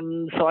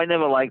 And so I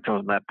never liked him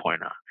from that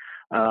point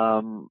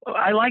on.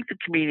 I like the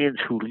comedians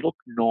who look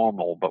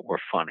normal but were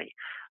funny.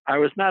 I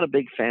was not a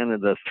big fan of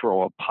the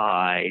throw a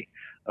pie,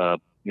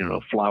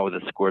 Mm. flower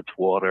that squirts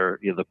water,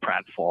 the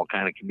pratfall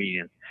kind of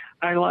comedians.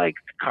 I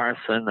liked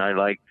Carson. I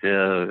liked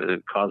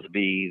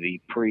Cosby,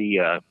 the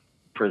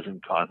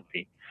pre-prison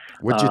Cosby.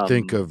 What'd you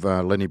think Um, of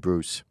Lenny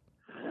Bruce?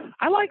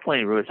 I like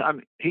Lane Lewis.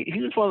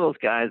 He was one of those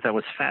guys I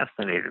was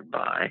fascinated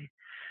by.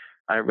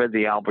 I read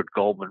the Albert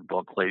Goldman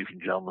book, Ladies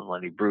and Gentlemen,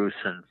 Lenny Bruce,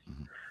 and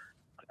Mhm.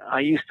 I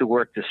used to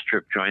work the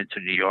strip joints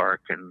in New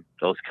York and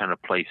those kind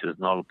of places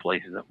and all the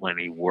places that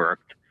Lenny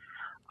worked.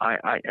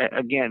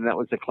 Again, that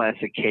was a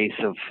classic case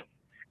of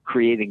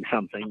creating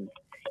something.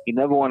 You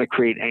never want to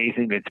create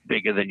anything that's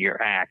bigger than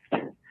your act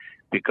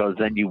because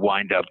then you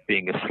wind up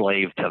being a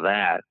slave to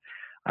that.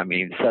 I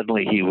mean,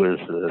 suddenly he was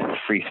a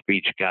free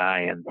speech guy,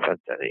 and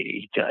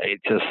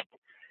it just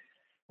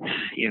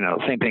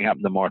same thing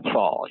happened to Mort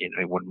Saul.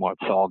 When Mort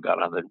Saul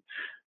got on the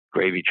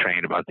gravy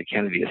train about the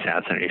Kennedy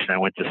assassination, I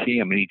went to see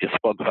him, and he just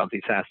spoke about the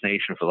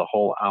assassination for the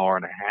whole hour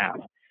and a half.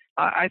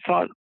 I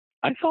thought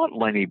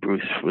Lenny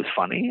Bruce was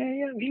funny.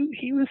 Yeah,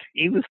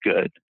 he was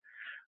good.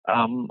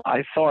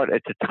 I thought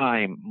at the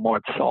time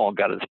Mort Saul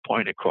got his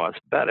point across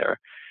better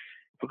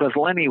because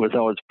Lenny was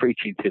always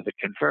preaching to the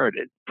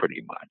converted,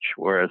 pretty much,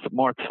 whereas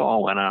Mort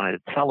Saul went on Ed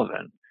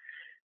Sullivan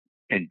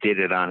and did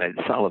it on Ed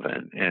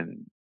Sullivan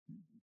and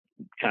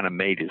kind of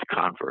made his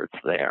converts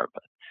there.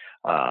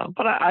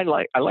 But I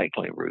like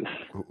Lenny Bruce.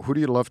 Who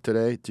do you love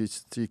today? Do you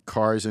see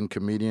cars and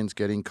comedians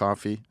getting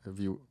coffee?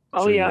 I'm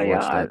Oh sure yeah, you've yeah.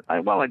 watched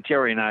that. Well,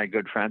 Jerry and I are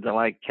good friends. I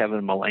like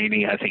Kevin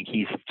Mullaney. I think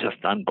he's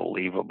just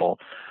unbelievable.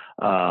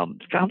 God,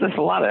 there's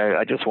a lot of.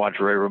 I just watched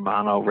Ray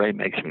Romano. Ray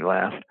makes me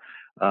laugh.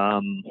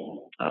 Um,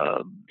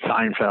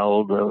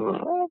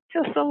 Seinfeld.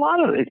 Just a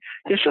lot of it.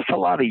 There's just a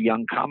lot of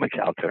young comics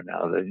out there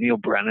now. The Neil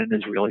Brennan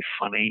is really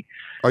funny.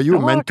 Are you A a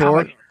lot of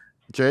comics. mentor,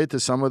 Jay, to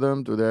some of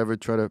them? Do they ever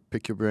try to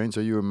pick your brains?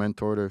 Are you a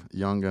mentor to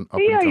young and up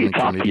and Yeah, you coming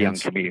talk to young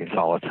comedians? comedians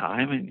all the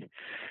time, and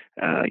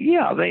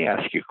yeah, they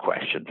ask you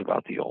questions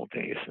about the old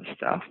days and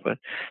stuff. But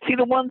see,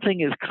 the one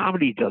thing is,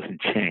 comedy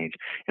doesn't change.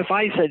 If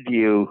I said to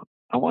you,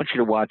 I want you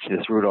to watch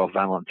this Rudolph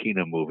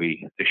Valentino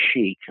movie, The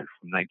Sheik from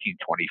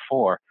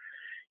 1924,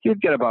 you'd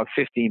get about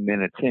 15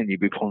 minutes in, you'd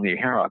be pulling your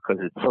hair out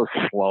because it's so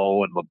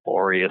slow and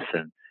laborious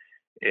and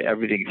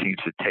everything seems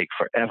to take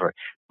forever.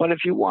 But if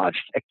you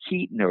watched a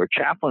Keaton or a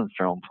Chaplin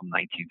film from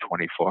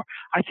 1924,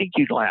 I think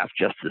you'd laugh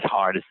just as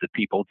hard as the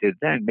people did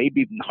then,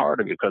 maybe even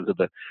harder because of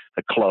the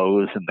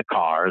clothes and the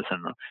cars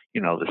and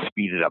the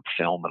speeded up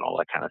film and all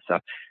that kind of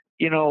stuff.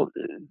 You know,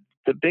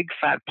 the big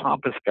fat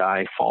pompous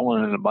guy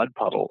falling in a mud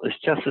puddle is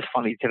just as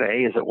funny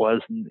today as it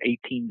was in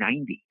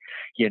 1890.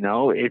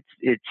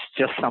 It's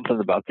just something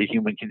about the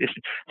human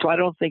condition. So I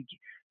don't think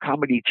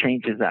comedy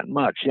changes that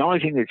much. The only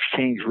thing that's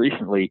changed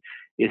recently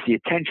is the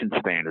attention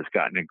span has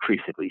gotten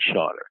increasingly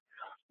shorter.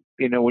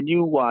 When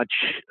you watch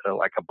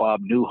like a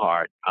Bob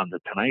Newhart on the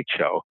Tonight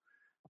Show,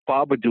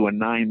 Bob would do a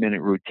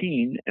 9-minute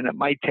routine, and it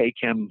might take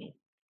him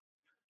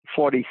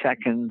 40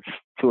 seconds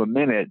to a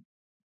minute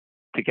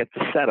to get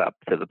the setup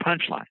to the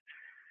punchline.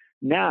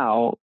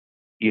 Now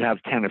you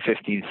have 10 or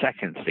 15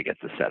 seconds to get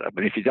the setup.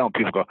 And if you don't,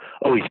 people go,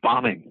 oh, he's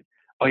bombing.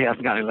 Oh, he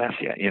hasn't got any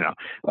left yet.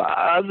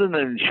 Other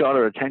than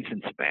shorter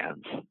attention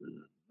spans,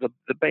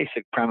 the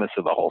basic premise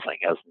of the whole thing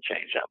hasn't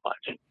changed that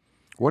much.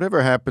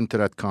 Whatever happened to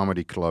that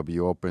comedy club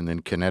you opened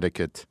in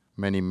Connecticut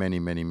many, many,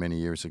 many, many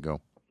years ago?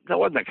 That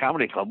wasn't a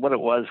comedy club. What it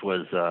was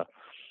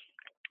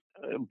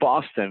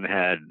Boston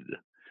had,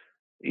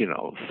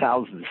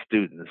 thousand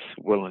students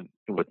willing,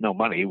 with no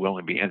money,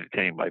 willing to be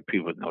entertained by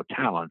people with no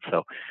talent.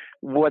 So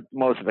what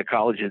most of the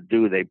colleges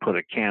do, they put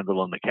a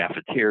candle in the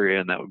cafeteria,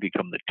 and that would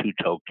become the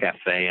Two-Toe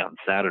Cafe on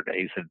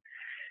Saturdays. And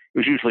it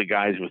was usually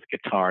guys with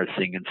guitars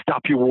singing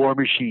 "Stop Your War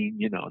Machine,"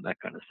 and that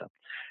kind of stuff.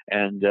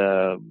 And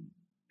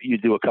you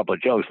do a couple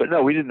of jokes, but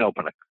no, we didn't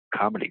open a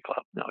comedy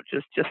club. No,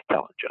 just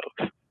telling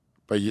jokes.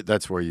 But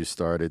that's where you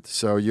started.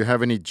 So you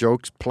have any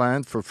jokes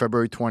planned for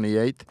February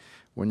 28th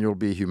when you'll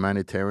be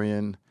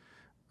humanitarian,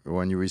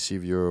 when you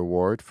receive your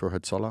award for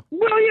Hatzalah?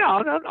 Well, yeah,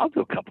 I'll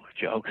do a couple of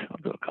jokes.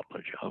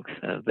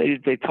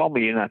 They told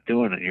me you're not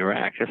doing it in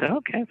Iraq. I said,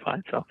 okay,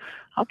 fine. So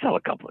I'll tell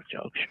a couple of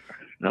jokes. Sure.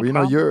 No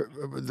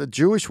problem. The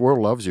Jewish world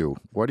loves you.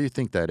 What do you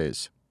think that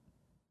is?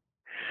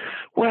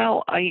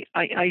 Well, I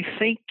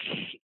think,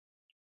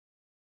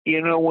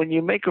 when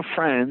you make a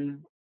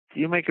friend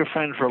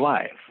for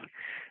life.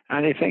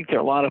 And I think there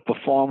are a lot of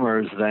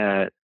performers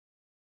that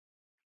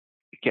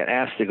get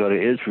asked to go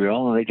to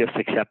Israel, and they just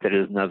accept it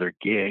as another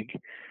gig.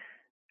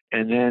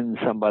 And then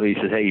somebody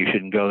says, hey, you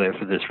shouldn't go there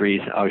for this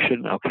reason. Oh, you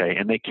shouldn't? Okay.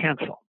 And they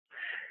cancel.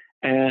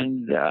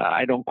 And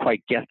I don't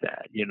quite get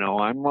that.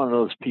 I'm one of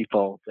those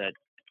people that,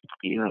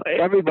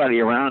 everybody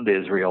around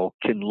Israel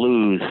can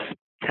lose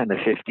 10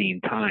 to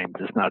 15 times.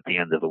 It's not the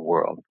end of the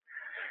world.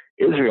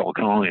 Israel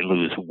can only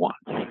lose once,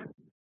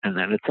 and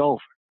then it's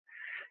over.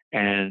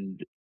 And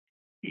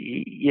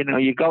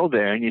you go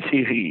there and you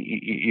see who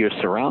you're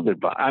surrounded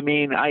by. I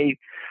mean, I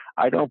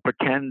don't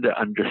pretend to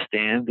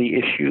understand the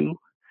issue,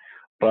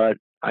 but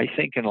I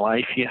think in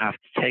life you have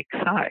to take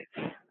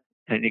sides,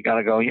 and you got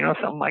to go,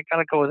 something, I got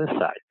to go with this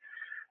side.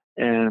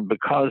 And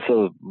because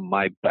of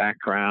my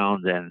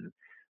background and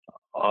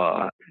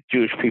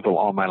Jewish people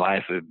all my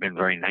life have been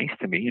very nice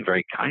to me,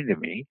 very kind to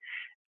me,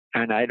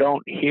 and I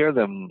don't hear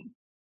them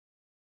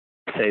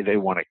say they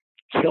want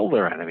to kill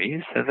their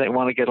enemies, that they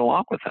want to get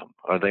along with them,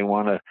 or they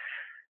want to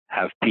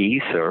have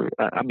peace, or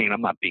I'm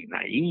not being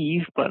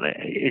naive, but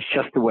it's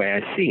just the way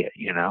I see it.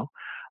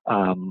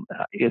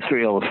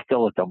 Israel is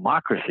still a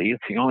democracy.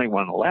 It's the only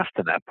one left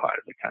in that part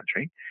of the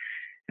country.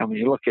 And when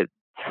you look at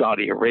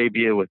Saudi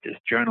Arabia with this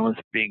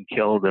journalist being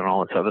killed and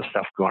all this other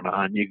stuff going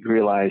on, you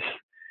realize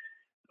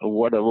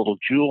what a little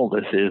jewel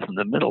this is in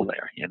the middle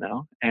there,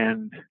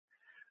 and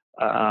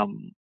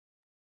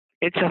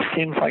it just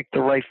seems like the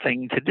right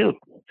thing to do.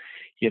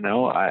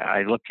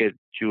 I look at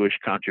Jewish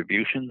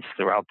contributions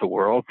throughout the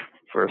world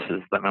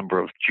versus the number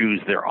of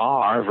Jews there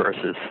are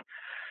versus,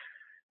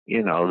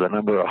 the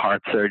number of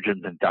heart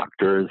surgeons and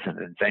doctors and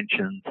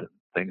inventions and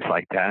things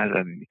like that.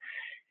 And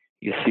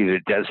you see the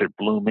desert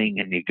blooming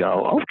and you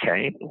go,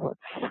 okay,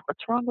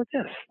 what's wrong with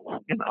this?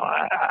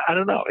 I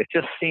don't know. It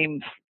just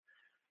seems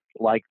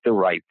like the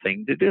right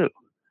thing to do.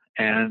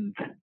 And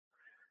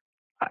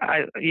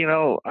I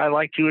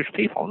like Jewish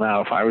people.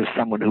 Now, if I was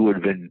someone who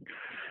had been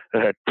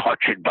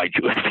tortured by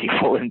Jewish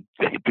people and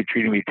they'd been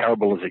treating me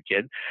terrible as a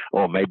kid,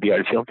 or maybe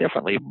I'd feel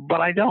differently,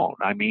 but I don't.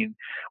 I mean,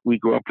 we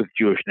grew up with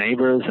Jewish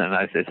neighbors, and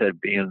as I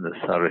said, being the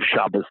sort of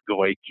Shabbos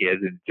goy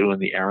kid and doing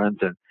the errands,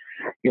 and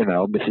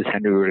Mrs.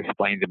 Henry would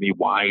explain to me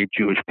why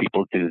Jewish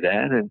people do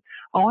that, and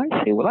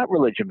I see. Well, that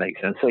religion makes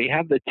sense. So you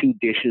have the two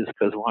dishes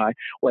because why?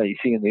 Well, you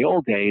see, in the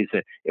old days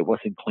it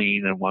wasn't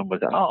clean, and one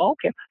was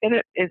okay, and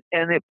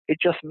it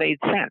just made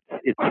sense.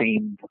 It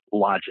seemed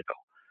logical.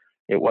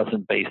 It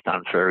wasn't based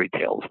on fairy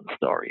tales and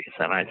stories.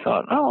 And I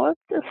thought,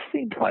 this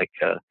seems like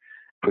a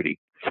pretty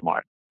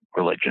smart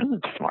religion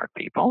and smart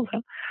people.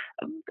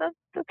 And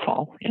that's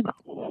all,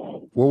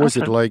 What was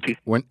it like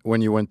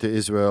when you went to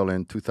Israel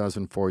in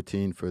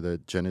 2014 for the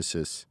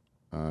Genesis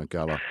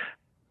Gala?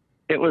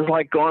 It was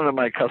like going to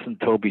my cousin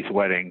Toby's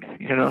wedding.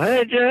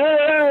 Hey,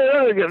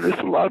 Jay, there's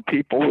a lot of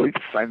people,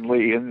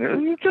 friendly, and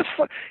it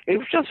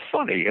was just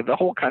funny. And the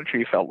whole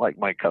country felt like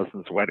my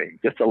cousin's wedding.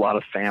 Just a lot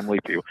of family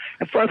people.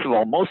 And first of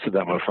all, most of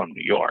them are from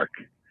New York.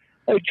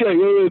 Hey, Jay,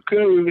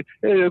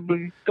 hey,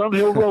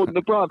 Dunhill Road in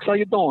the Bronx. How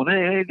you doing?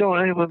 Hey, how you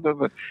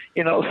doing?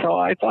 Hey, so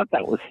I thought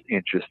that was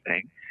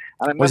interesting.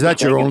 Was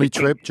that your only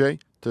trip, Jay,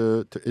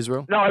 to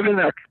Israel? No, I've been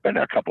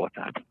there a couple of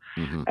times.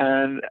 Mm-hmm.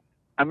 And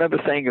I remember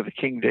staying at the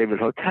King David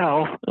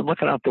Hotel and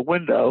looking out the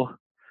window,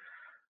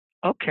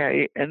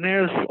 okay, and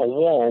there's a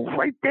wall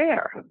right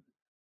there.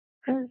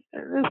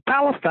 There's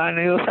Palestine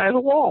on the other side of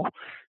the wall,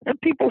 and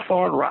people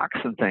throwing rocks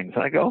and things.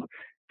 I go,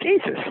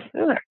 Jesus,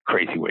 that's a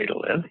crazy way to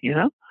live, you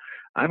know.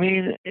 I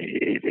mean,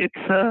 it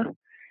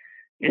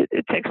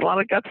takes a lot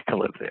of guts to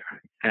live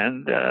there,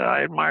 and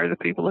I admire the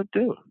people that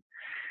do.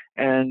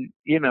 And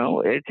you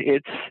know,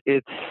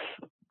 it's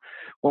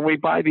when we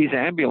buy these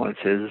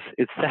ambulances,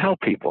 it's to help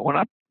people. We're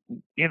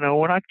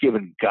not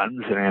giving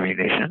guns and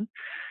ammunition.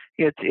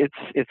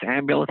 It's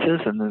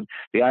ambulances, and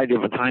the idea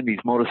behind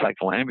these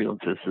motorcycle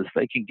ambulances is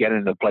they can get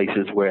into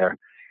places where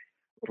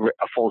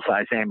a full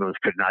size ambulance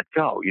could not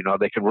go. You know,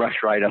 they can rush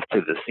right up to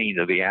the scene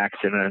of the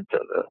accident, or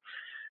the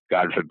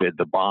God forbid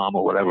the bomb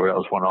or whatever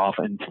else went off,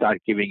 and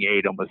start giving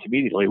aid almost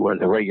immediately, where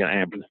the regular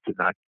ambulance did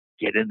not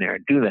get in there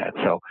and do that.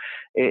 So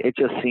it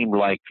just seemed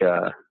like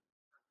a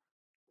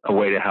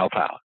way to help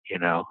out. You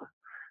know,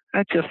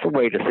 that's just a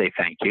way to say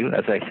thank you.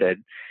 As I said,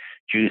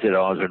 Jews had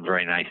always been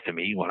very nice to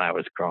me when I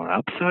was growing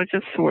up, so it's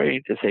just a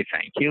way to say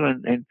thank you.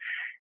 And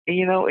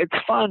you know, it's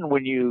fun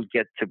when you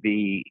get to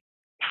be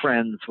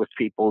friends with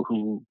people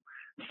who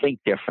think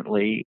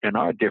differently and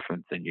are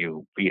different than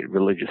you, be it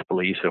religious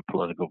beliefs or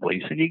political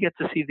beliefs, and you get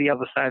to see the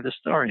other side of the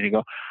story, and you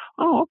go,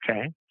 oh,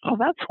 okay, oh,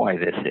 that's why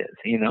this is,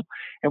 you know.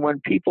 And when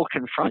people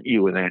confront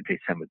you with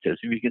anti-Semitism,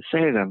 you can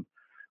say to them,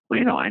 well,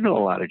 you know, I know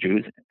a lot of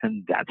Jews,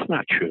 and that's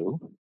not true,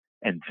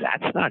 and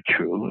that's not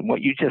true, and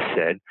what you just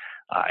said,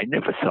 I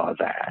never saw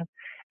that,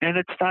 and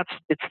it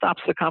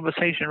stops the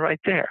conversation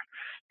right there,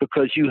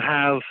 because you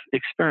have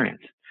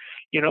experience.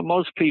 You know,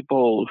 most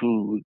people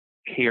who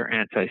hear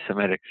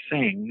anti-Semitic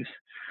things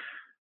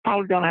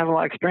probably don't have a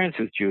lot of experience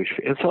with Jewish,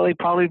 and so they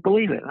probably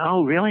believe it.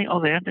 Oh, really?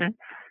 Oh,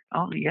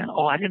 oh, yeah.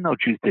 Oh, I didn't know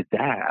Jews did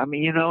that. I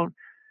mean, you know,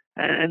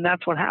 and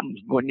that's what happens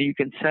when you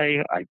can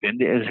say, I've been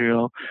to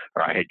Israel,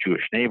 or I had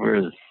Jewish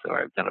neighbors,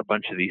 or I've done a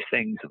bunch of these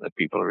things, and the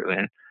people are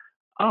really,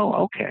 oh,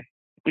 okay,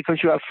 because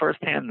you have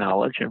firsthand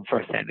knowledge and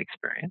firsthand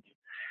experience,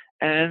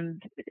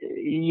 and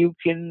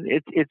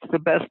it's the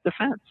best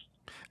defense.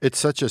 It's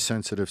such a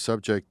sensitive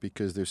subject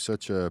because there's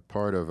such a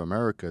part of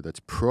America that's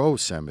pro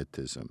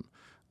Semitism,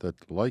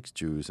 that likes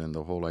Jews, and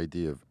the whole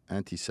idea of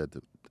anti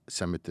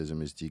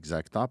Semitism is the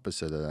exact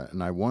opposite of that.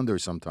 And I wonder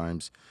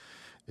sometimes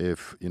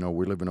if, we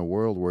live in a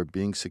world where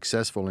being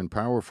successful and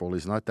powerful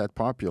is not that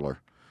popular.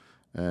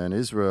 And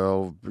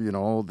Israel,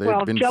 they've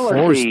Well, been jealousy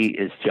forced.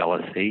 is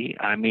jealousy.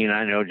 I mean,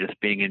 I know, just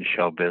being in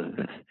show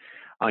business,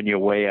 on your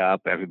way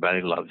up,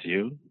 everybody loves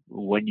you.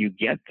 When you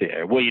get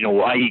there, well, you know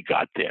why you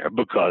got there,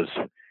 because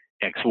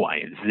X, Y,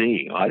 and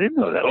Z. I didn't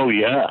know that. Oh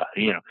yeah,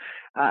 you know.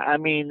 I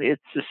mean,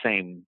 it's the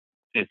same.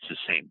 It's the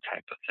same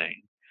type of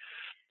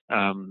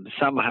thing.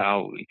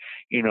 Somehow,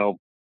 you know,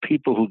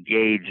 people who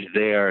gauge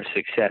their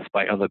success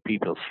by other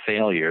people's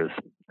failures,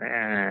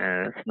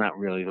 it's not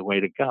really the way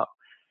to go.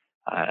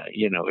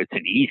 You know, it's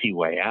an easy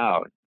way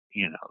out.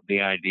 You know,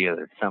 the idea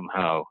that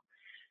somehow,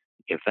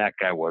 if that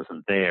guy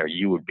wasn't there,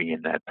 you would be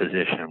in that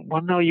position.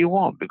 Well, no, you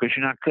won't, because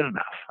you're not good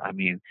enough. I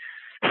mean,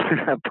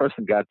 that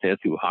person got there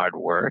through hard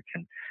work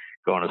and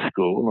going to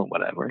school and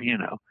whatever, you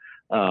know.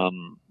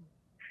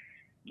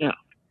 Yeah,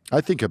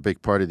 I think a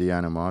big part of the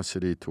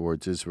animosity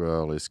towards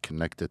Israel is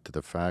connected to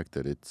the fact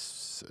that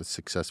it's a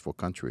successful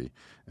country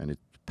and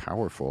it's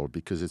powerful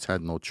because it's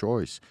had no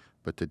choice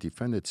but to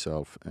defend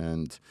itself.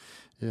 And,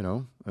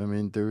 I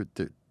mean,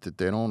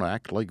 they don't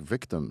act like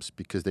victims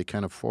because they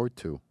can't afford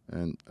to.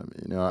 And,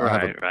 I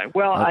have a. right, right.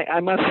 Well, I, I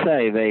must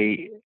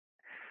say,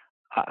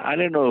 I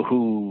don't know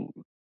who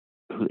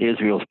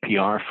Israel's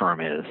PR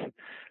firm is,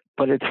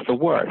 but it's the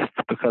worst,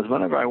 because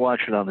whenever I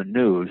watch it on the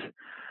news,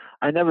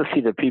 I never see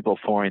the people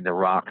throwing the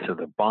rocks or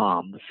the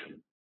bombs.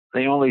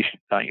 It only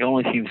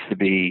seems to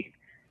be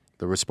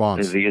the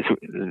response.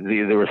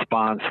 the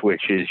response,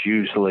 which is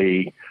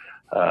usually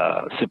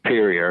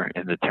superior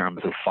in the terms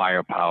of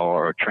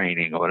firepower or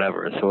training or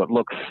whatever. So it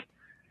looks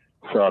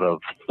sort of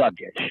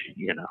thuggish,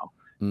 you know.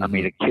 I Mm-hmm.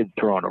 mean, a kid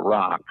throwing a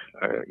rock,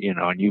 you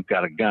know, and you've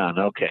got a gun.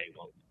 Okay,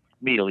 well,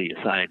 immediately you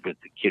side with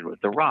the kid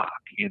with the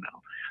rock, you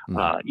know,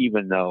 Mm-hmm.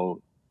 even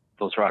though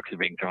those rocks are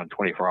being thrown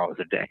 24 hours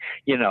a day.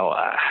 You know,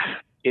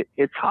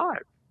 it's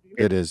hard.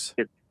 It It, is.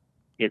 it,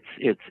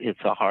 it's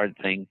a hard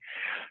thing.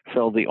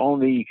 So the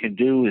only you can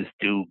do is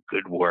do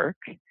good work,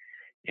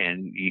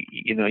 and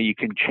you know, you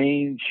can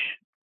change.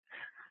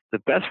 The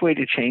best way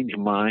to change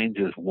minds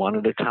is one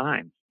at a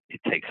time.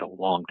 It takes a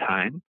long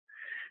time,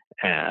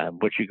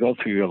 but you go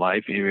through your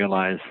life and you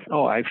realize,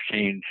 oh, I've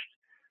changed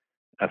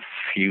a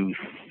few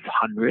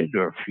hundred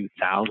or a few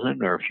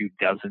thousand or a few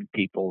dozen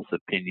people's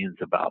opinions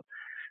about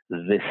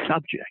this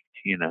subject.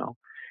 You know,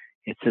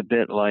 it's a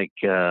bit like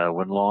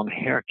when long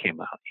hair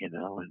came out. You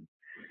know, and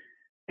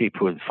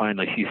people would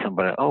finally see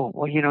somebody. Oh,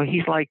 well, you know,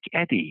 he's like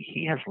Eddie.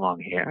 He has long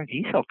hair and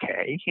he's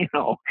okay. You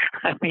know,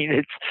 I mean,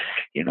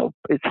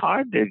 it's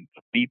hard to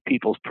beat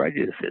people's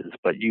prejudices,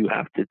 but you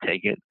have to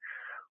take it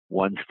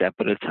one step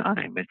at a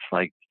time. It's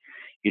like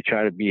you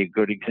try to be a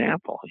good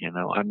example. You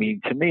know, I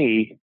mean, to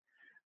me,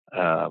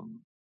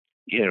 um,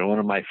 you know, one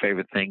of my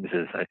favorite things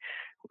is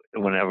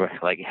whenever,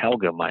 like,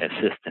 Helga, my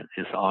assistant,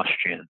 is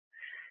Austrian,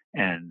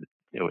 and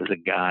There was a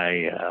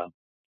guy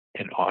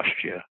in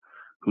Austria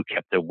who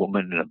kept a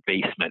woman in a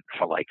basement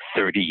for like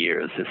 30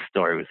 years. This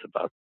story was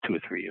about 2 or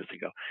 3 years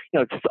ago.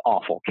 It's just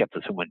awful. Kept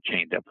this woman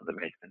chained up in the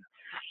basement.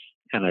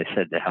 And I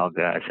said to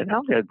Helga,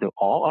 Helga, do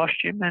all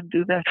Austrian men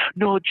do that?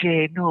 No,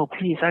 Jay, no,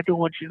 please, I don't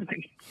want you to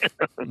think.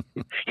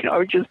 I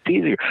was just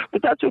teasing her.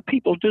 But that's what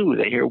people do.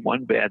 They hear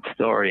one bad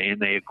story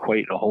and they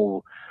equate a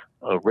whole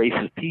race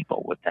of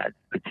people with that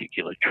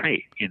particular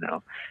trait, And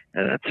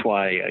that's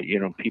why,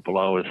 people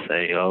always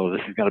say, oh,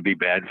 this is going to be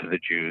bad for the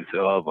Jews.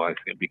 Oh, boy,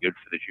 it's going to be good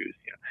for the Jews,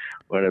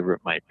 whatever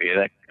it might be.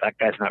 That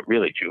guy's not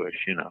really Jewish,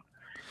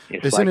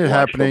 It's Isn't like it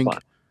happening?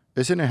 football.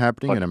 Isn't it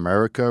happening in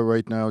America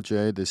right now,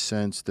 Jay? This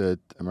sense that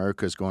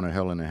America is going to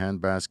hell in a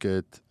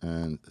handbasket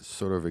and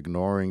sort of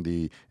ignoring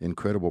the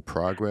incredible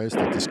progress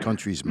that this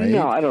country's made.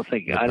 No, I don't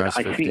think. I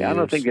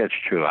don't think that's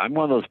true. I'm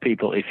one of those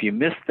people. If you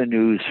miss the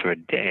news for a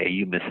day,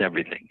 you miss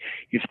everything.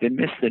 If you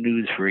miss the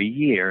news for a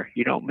year,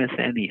 you don't miss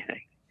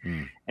anything.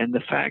 And the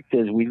fact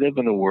is, we live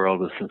in a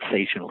world of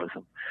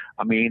sensationalism.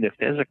 I mean, if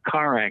there's a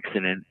car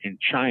accident in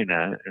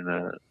China and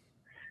a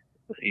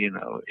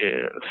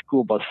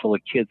school bus full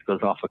of kids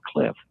goes off a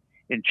cliff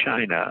in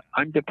China,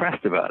 I'm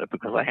depressed about it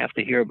because I have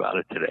to hear about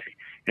it today.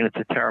 And it's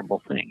a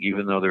terrible thing,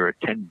 even though there are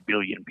 10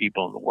 billion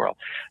people in the world.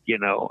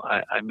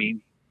 I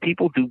mean,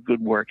 people do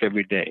good work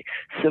every day.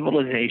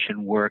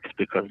 Civilization works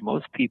because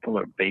most people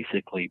are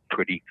basically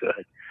pretty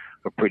good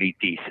or pretty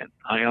decent.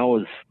 I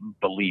always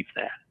believe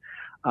that.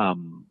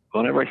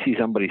 Whenever I see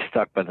somebody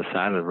stuck by the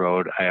side of the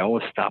road, I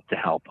always stop to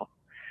help them.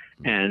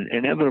 And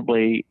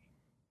inevitably,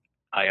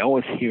 I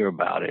always hear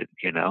about it,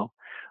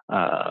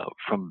 I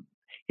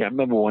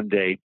remember one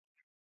day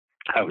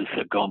I was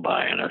going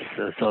by and I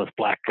saw this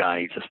black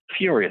guy, just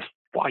furious,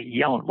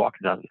 yelling,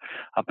 walking up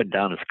and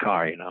down his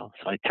car,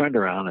 So I turned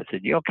around and I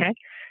said, "You okay?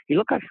 You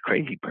look like a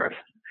crazy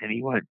person." And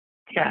he went,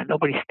 "Yeah,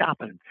 nobody's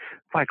stopping.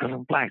 Why? Because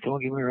I'm black. They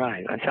won't give me a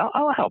ride." I said,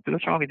 "I'll help you.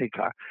 What's wrong with your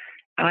car?"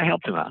 And I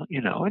helped him out,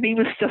 and he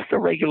was just a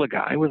regular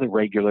guy with a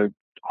regular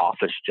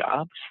office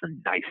job, just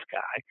a nice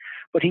guy.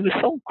 But he was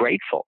so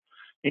grateful.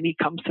 And he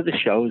comes to the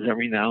shows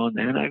every now and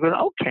then. I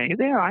go, okay,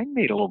 there, I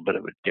made a little bit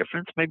of a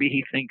difference. Maybe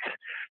he thinks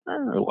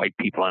white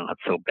people are not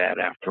so bad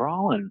after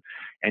all. And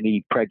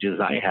any prejudice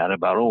I had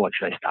about, what,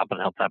 should I stop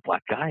and help that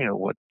black guy or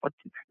what?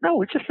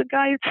 No, it's just a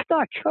guy that's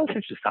stuck. Of course,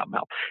 I should stop and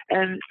help.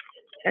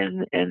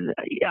 And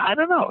I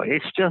don't know.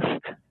 It's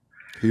just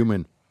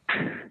human.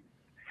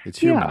 It's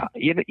human.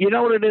 Yeah, you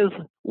know what it is?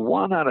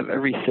 1 out of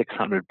every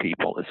 600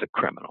 people is a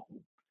criminal.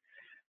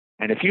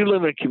 And if you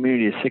live in a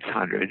community of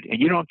 600 and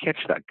you don't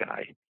catch that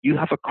guy, you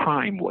have a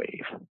crime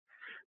wave.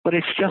 But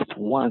it's just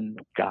one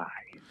guy.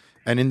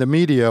 And in the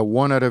media,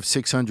 1 out of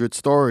 600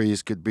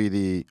 stories could be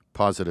the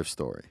positive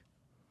story.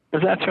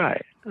 That's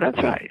right. That's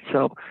right.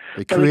 So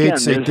it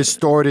creates a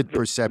distorted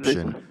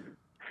perception.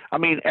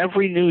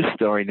 Every news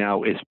story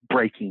now is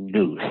breaking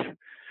news.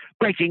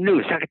 Breaking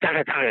news.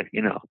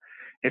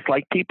 It's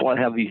like people that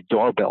have these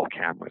doorbell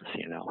cameras,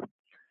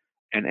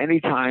 And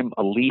anytime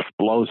a leaf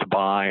blows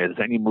by or there's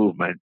any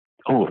movement,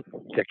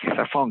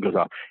 their phone goes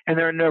off. And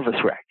they're a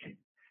nervous wreck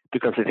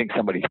because they think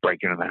somebody's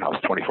breaking in the house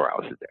 24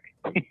 hours a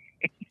day.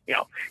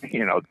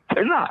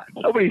 They're not.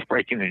 Nobody's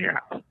breaking in your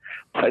house.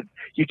 But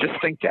you just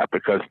think that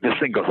because this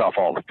thing goes off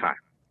all the time.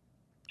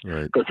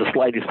 Right. Because the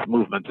slightest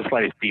movement, the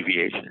slightest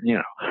deviation,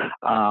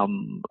 I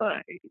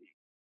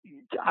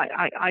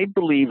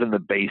believe in the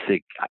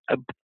basic.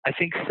 I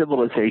think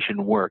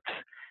civilization works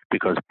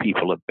because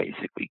people are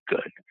basically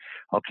good.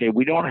 Okay,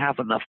 we don't have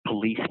enough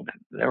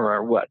policemen. There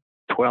are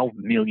 12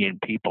 million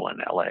people in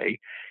LA,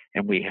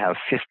 and we have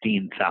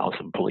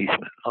 15,000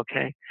 policemen.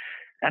 Okay,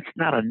 that's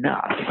not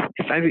enough.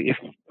 If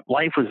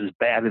life was as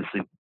bad as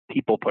the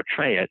people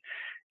portray it,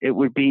 it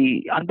would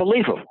be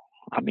unbelievable.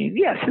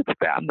 Yes, it's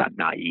bad. I'm not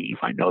naive.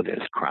 I know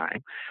there's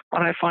crime,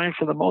 but I find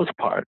for the most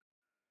part,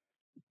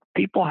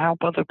 people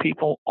help other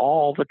people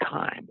all the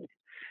time.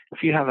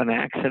 If you have an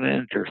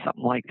accident or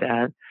something like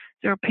that,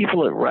 there are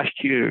people that rush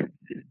to your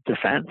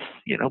defense,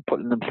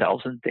 putting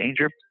themselves in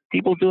danger.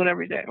 People do it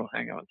every day. Well,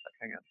 hang on a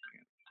second.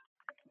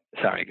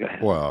 Sorry, go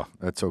ahead. Well,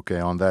 that's okay.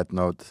 On that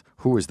note,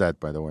 who is that,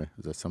 by the way?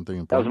 Is that something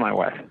important? That was my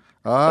wife.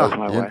 That was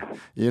my wife.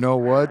 You know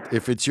what?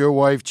 If it's your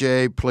wife,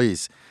 Jay,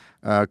 please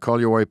call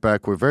your wife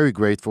back. We're very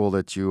grateful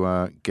that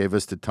you gave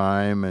us the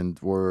time, and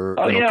we're...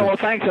 well,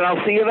 thanks, and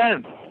I'll see you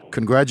then.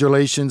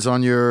 Congratulations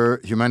on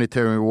your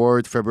humanitarian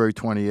award, February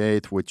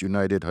 28th, with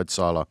United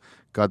Hatzalah.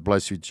 God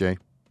bless you, Jay.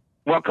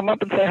 Well, come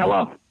up and say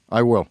hello.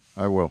 I will.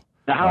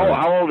 Now,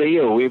 how old are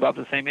you? Are we about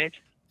the same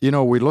age?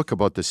 We look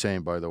about the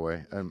same, by the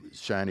way.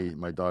 Shani,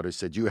 my daughter,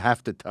 said, you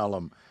have to tell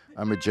him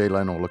I'm a Jay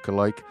Leno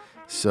lookalike.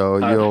 So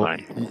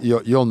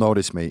you'll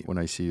notice me when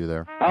I see you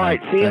there. All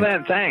right. See you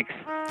then. Thanks.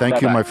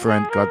 Thank you, my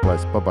friend. God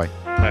bless. Bye-bye.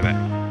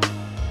 Bye-bye.